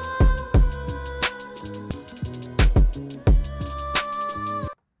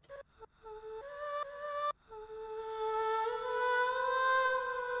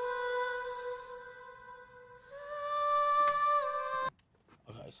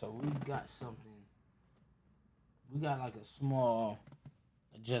 Okay, so we got something. We got like a small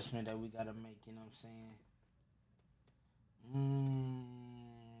adjustment that we gotta make, you know what I'm saying?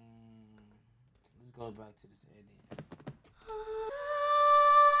 Let's go back to this edit.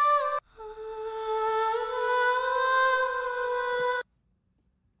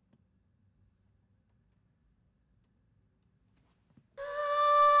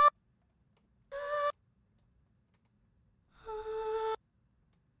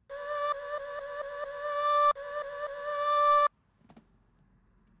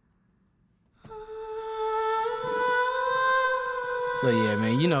 So yeah,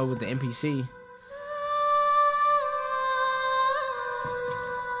 man, you know, with the MPC,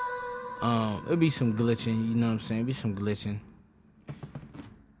 it'll be some glitching, you know what I'm saying? It'll be some glitching.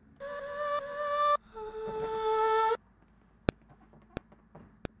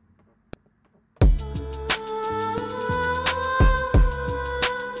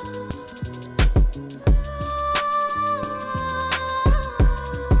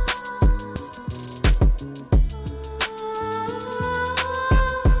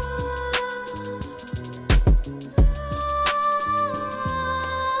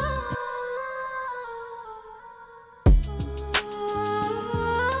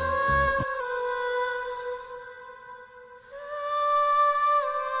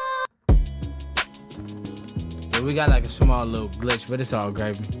 We got like a small little glitch, but it's all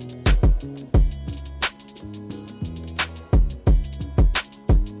gravy.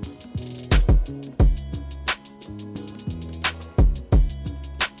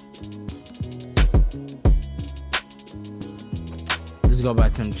 Let's go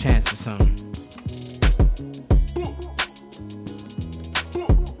back to them chants or something.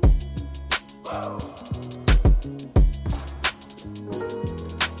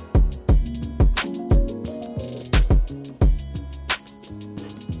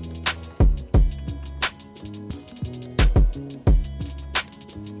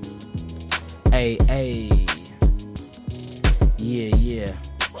 Hey, hey, yeah, yeah.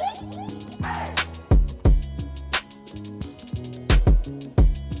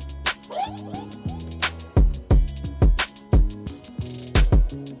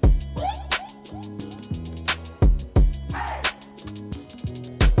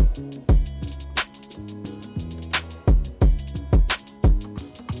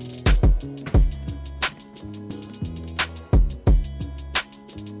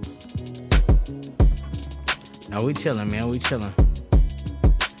 Now we chillin', man, we chillin'.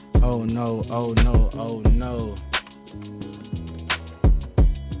 Oh no, oh no, oh no.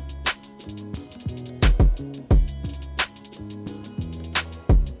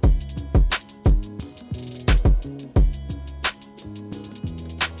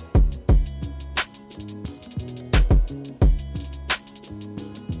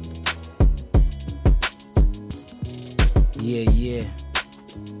 Yeah, yeah.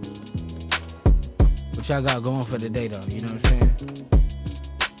 What y'all got going for the day, though? You know what I'm saying?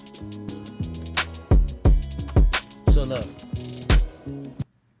 So, look.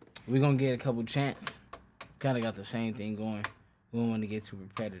 We're going to get a couple chants. Kind of got the same thing going. We don't want to get too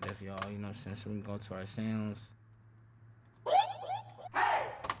repetitive, y'all. You know what I'm saying? So, we can go to our sounds.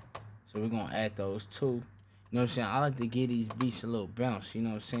 So, we're going to add those too. You know what I'm saying? I like to give these beats a little bounce. You know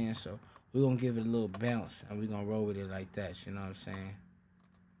what I'm saying? So, we're going to give it a little bounce. And we're going to roll with it like that. You know what I'm saying?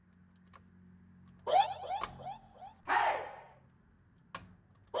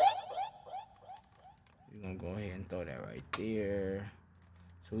 We're going to go ahead and throw that right there.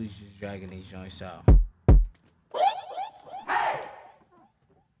 So we just dragging these joints out.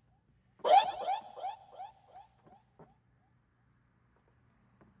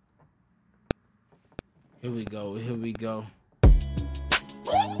 Here we go, here we go.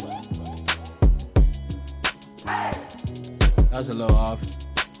 That was a little off.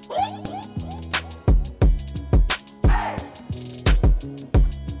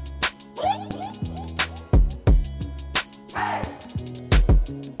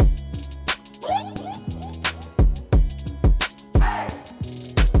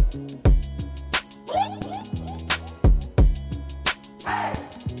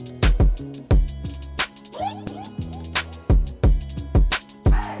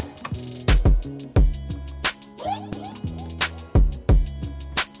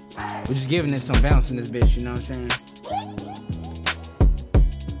 We're just giving it some bounce in this bitch, you know what I'm saying?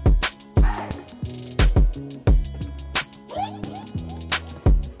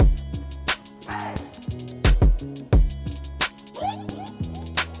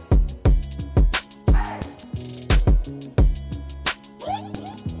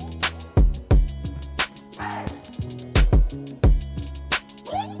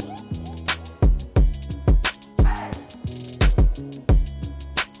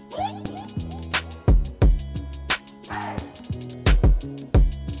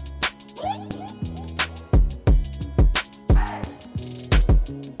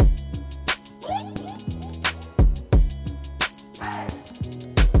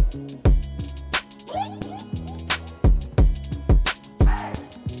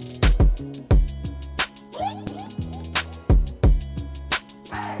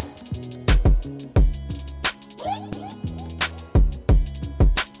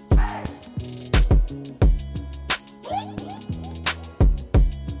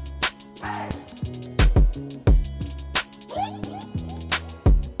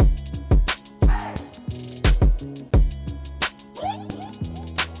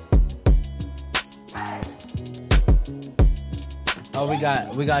 Oh,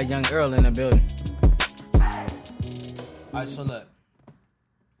 we got young Earl in the building. Alright, so look.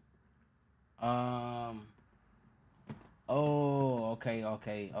 Oh, okay.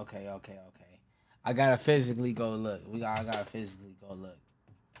 I gotta physically go look. I gotta physically go look.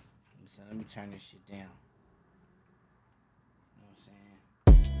 So let me turn this shit down. You know what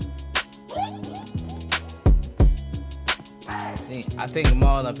I'm saying? I think I'm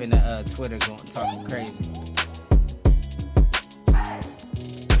all up in the Twitter talking crazy.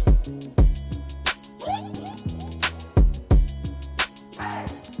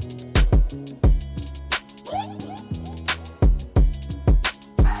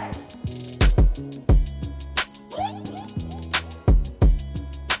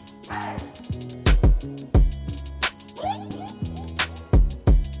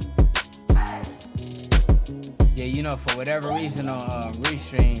 Yeah, you know, for whatever reason on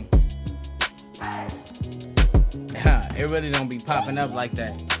Restream, it really don't be popping up like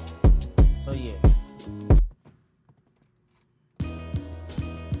that. So yeah.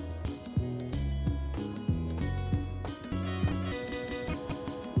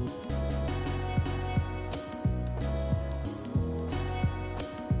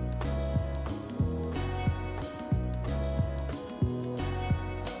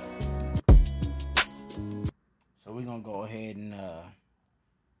 So we're gonna go ahead and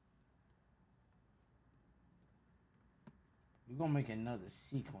we're gonna make another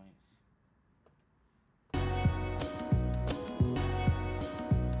sequence.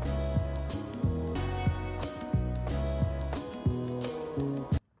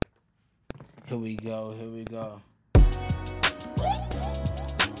 Here we go.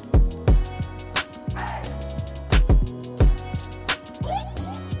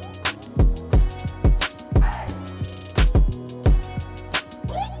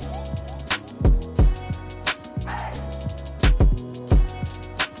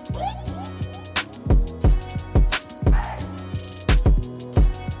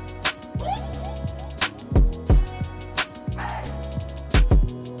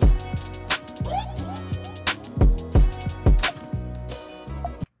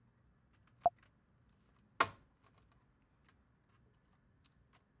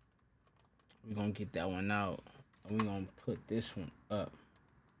 We're gonna get that one out. And we're gonna put this one up.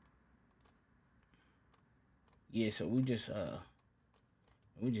 Yeah, so we just vibing.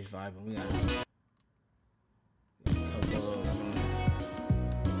 We got a couple of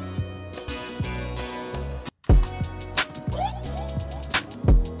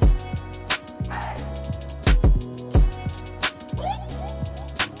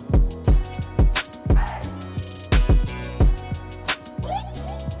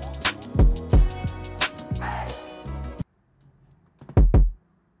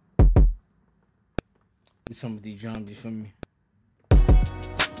some of these drums, you feel me?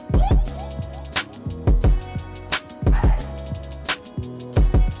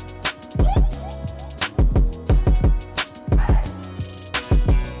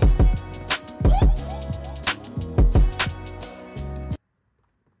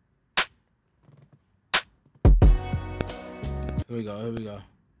 Here we go. Here we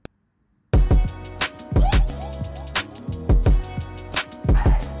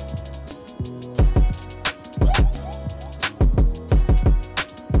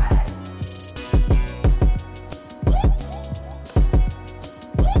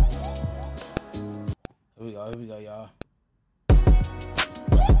go, y'all.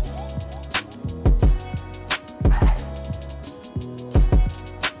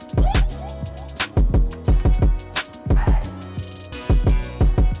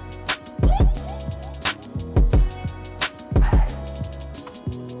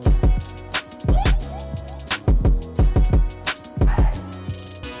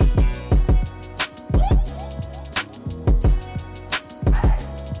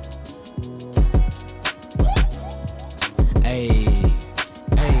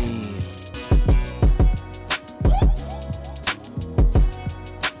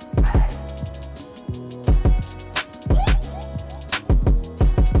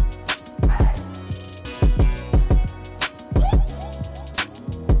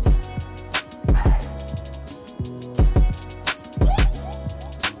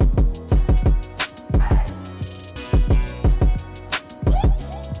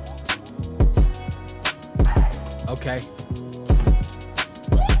 Okay.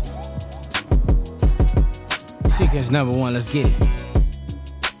 Seekers number one, let's get it.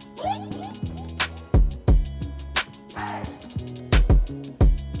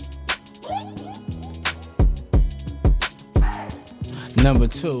 Number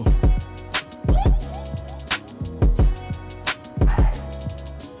two.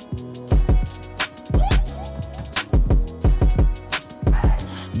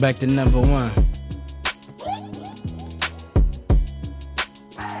 Back to number one.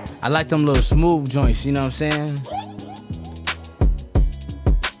 I like them little smooth joints, you know what I'm saying?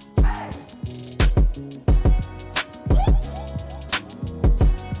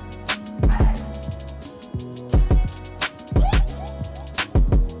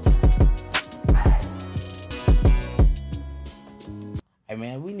 Hey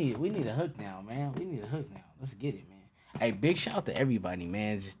man, we need a hook now, man. We need a hook now. Let's get it, man. Hey, big shout out to everybody,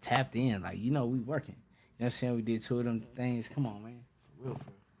 man. Just tapped in, like, you know, we working. You know what I'm saying? We did two of them things. Come on, man. For real, for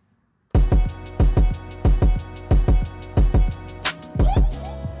real.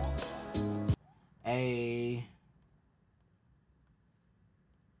 Hey.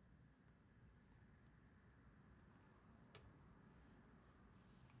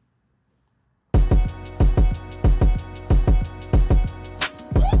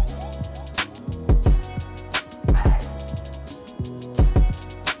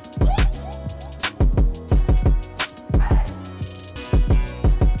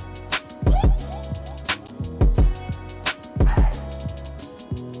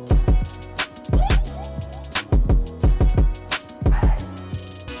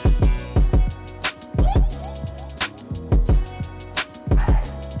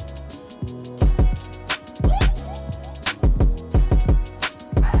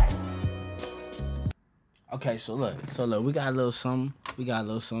 Okay, so look, we got a little something.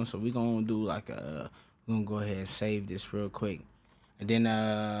 So we gonna do like we're gonna go ahead and save this real quick, and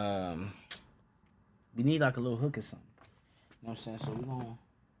then we need like a little hook or something. You know what I'm saying? So we're gonna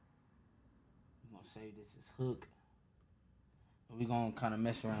save this as hook. And we're gonna kind of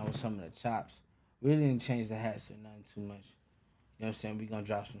mess around with some of the chops. We really didn't change the hats or nothing too much. You know what I'm saying? We're gonna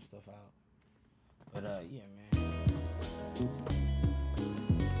drop some stuff out. But yeah, man.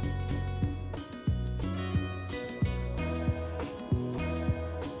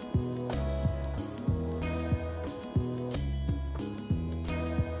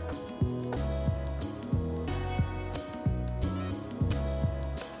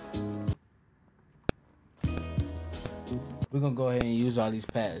 We're gonna go ahead and use all these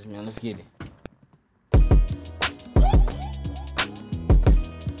pads, man. Let's get it.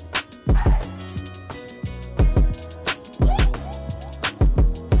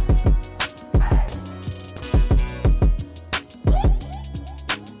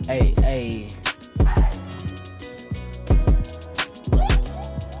 Hey.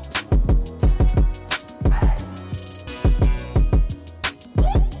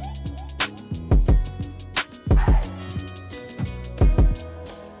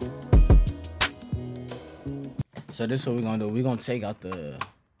 So this is what we're gonna do. We're gonna take out the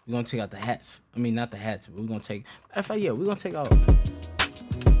hats. I mean, not the hats, but we're gonna take. We're gonna take out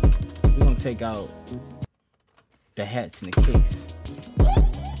the hats and the kicks.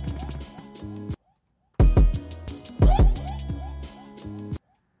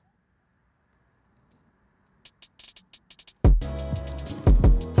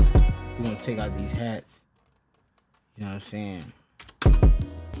 We're gonna take out these hats. You know what I'm saying?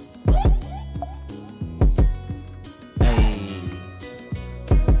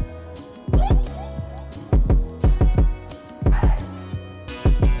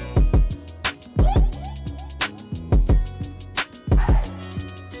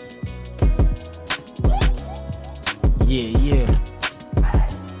 Yeah.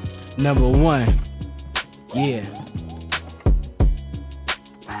 Number one. Yeah.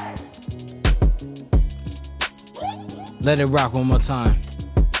 Let it rock one more time.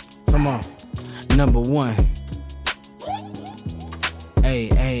 Come on. Number one.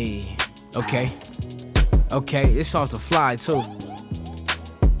 Hey. Okay. It's off the fly too.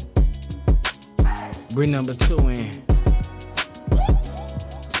 Bring number two in.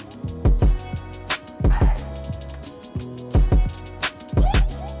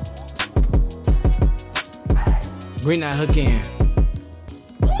 Bring that hook in.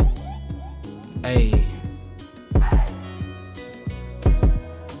 Hey.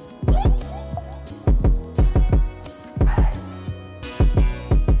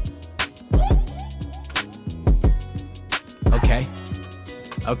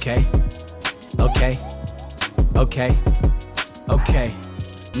 Okay.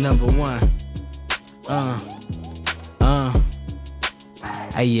 Number one.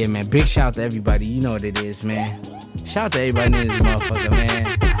 Hey, yeah, man. Big shout out to everybody. You know what it is, man. Shout out to everybody in this motherfucker, man.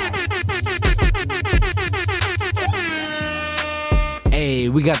 Hey,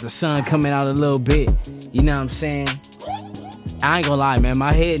 we got the sun coming out a little bit. You know what I'm saying? I ain't gonna lie, man.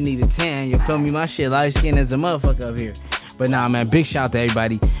 My head need a tan. You feel me? My shit light skin as a motherfucker up here. But nah, man, big shout out to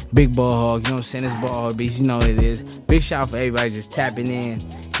everybody. Big Ball Hog, you know what I'm saying? This Ball Hog Beats, you know what it is. Big shout out for everybody just tapping in.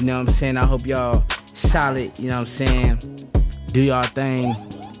 You know what I'm saying? I hope y'all solid, you know what I'm saying? Do y'all thing.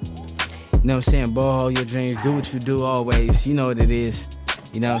 You know what I'm saying? Ball Hog your dreams. Do what you do always. You know what it is.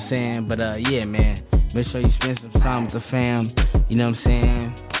 You know what I'm saying? But yeah, man. Make sure you spend some time with the fam. You know what I'm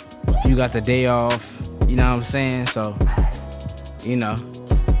saying? If you got the day off, you know what I'm saying? So, you know.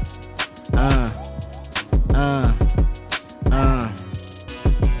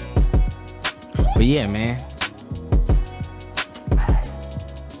 But yeah, man.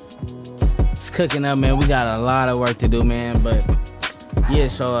 It's cooking up, man. We got a lot of work to do, man. But yeah,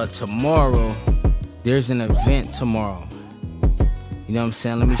 so tomorrow, there's an event tomorrow. You know what I'm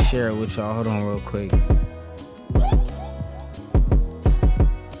saying? Let me share it with y'all. Hold on real quick.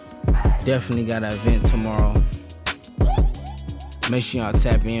 Definitely got an event tomorrow. Make sure y'all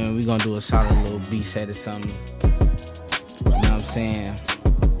tap in. We're gonna do a solid little beat set or something. You know what I'm saying?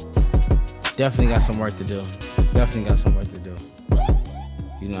 Definitely got some work to do.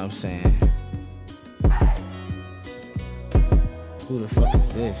 You know what I'm saying? Who the fuck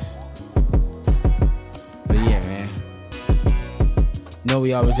is this? But yeah, man. Know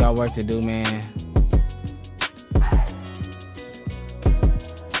we always got work to do, man.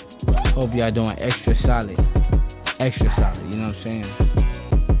 Hope y'all doing extra solid. You know what I'm saying?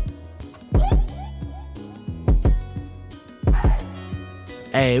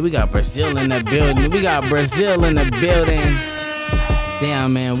 Hey, we got Brazil in the building.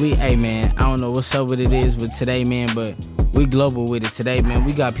 Damn, man. Hey, man. I don't know what's up with it is with today, man, but we global with it today, man.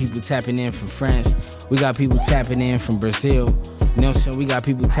 We got people tapping in from France. We got people tapping in from Brazil. You know what I'm saying? We got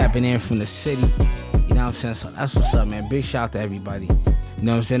people tapping in from the city. You know what I'm saying? So that's what's up, man. Big shout out to everybody. You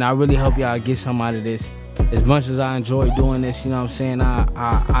know what I'm saying? I really hope y'all get something out of this. As much as I enjoy doing this, you know what I'm saying?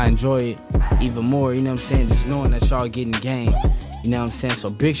 I enjoy it even more, you know what I'm saying? Just knowing that y'all getting game. You know what I'm saying?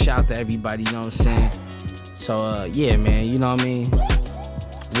 So big shout out to everybody, you know what I'm saying? So yeah, man, you know what I mean?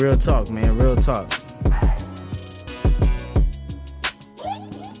 Real talk, man, real talk.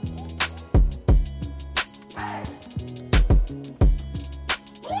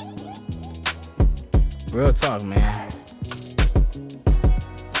 Real talk, man.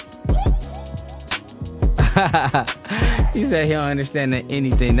 He said he don't understand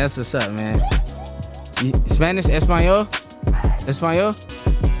anything. That's what's up, man. Spanish? Espanol?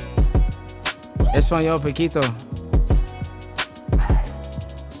 Espanol, Paquito.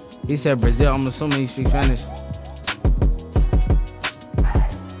 He said Brazil. I'm assuming he speaks Spanish.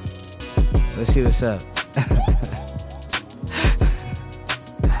 Let's see what's up.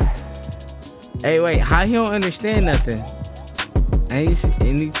 Hey, wait. How he don't understand nothing? And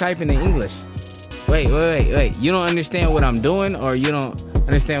he typing in English. Wait. You don't understand what I'm doing, or you don't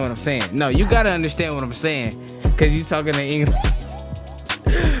understand what I'm saying? No, you gotta understand what I'm saying, cause you talking in English.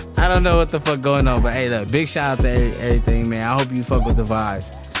 I don't know what the fuck going on, but hey, look, big shout out to everything, man. I hope you fuck with the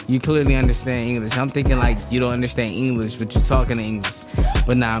vibes. You clearly understand English. I'm thinking like you don't understand English, but you talking in English.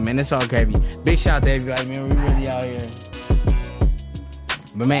 But nah, man, it's all crazy. Big shout out to everybody, man. We really out here.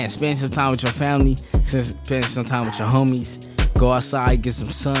 But man, spend some time with your family. Spend some time with your homies. Go outside, get some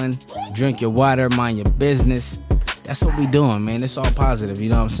sun. Drink your water, mind your business. That's what we doing, man. It's all positive, you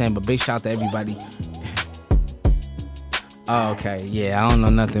know what I'm saying? But big shout out to everybody. Oh, okay, yeah, I don't know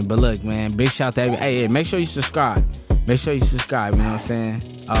nothing. But look, man, big shout out to everybody. Hey, make sure you subscribe. You know what I'm saying?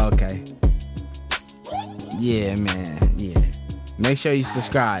 Oh, okay. Yeah, man, yeah. make sure you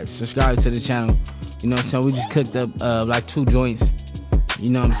subscribe to the channel. You know what I'm saying? We just cooked up like 2 joints.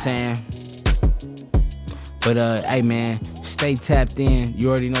 You know what I'm saying? But hey man, stay tapped in. You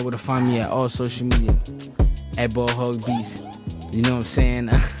already know where to find me at all social media at Ball Hog Beats. You know what I'm saying?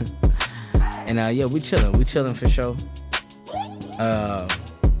 And yeah, we chilling for sure.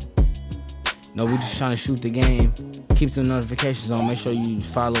 No, we just trying to shoot the game. Keep the notifications on. Make sure you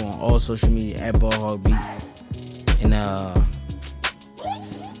follow on all social media at Ball Hog Beats. And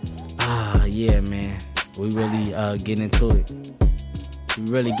yeah, man, we really getting into it. We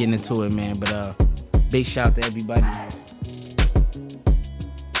really getting into it, man. But big shout out to everybody.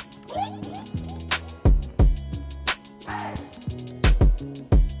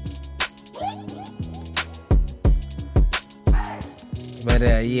 But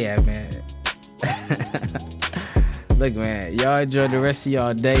yeah, man. Look, man, y'all enjoy the rest of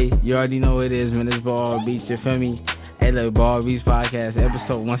y'all day. You already know what it is, man. It's Ball Beats, you feel me? Hey, look, Ball Beats Podcast,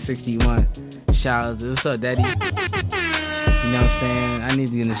 episode 161. Shout out to, what's up, daddy? You know what I'm saying? I need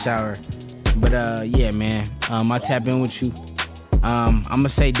to get in the shower. But yeah, man, I tap in with you. I'm gonna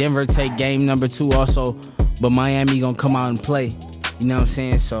say Denver take game number 2 also, but Miami gonna come out and play. You know what I'm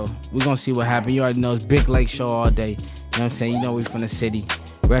saying? So we're gonna see what happens. You already know it's Big Lake Show all day. You know what I'm saying? You know we from the city.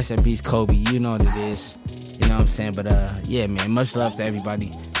 Rest in peace, Kobe. You know what it is. You know what I'm saying? But yeah, man, much love to everybody.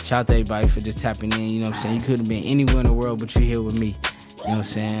 Shout out to everybody for just tapping in. You know what I'm saying? You could have been anywhere in the world, but you're here with me. You know what I'm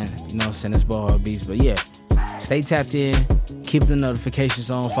saying? You know what I'm saying? It's Ball Hog Beats. But yeah, stay tapped in. Keep the notifications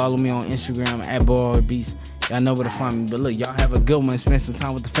on. Follow me on Instagram at Ball Hog Beats. Y'all know where to find me. But look, y'all have a good one. Spend some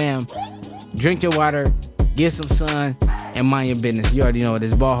time with the fam. Drink your water. Get some sun. And mind your business. You already know it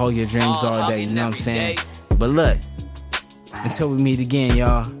is. Ball Hog your dreams all day. You know what I'm saying? But look, until we meet again,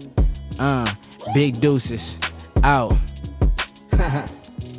 y'all. Big deuces. Out.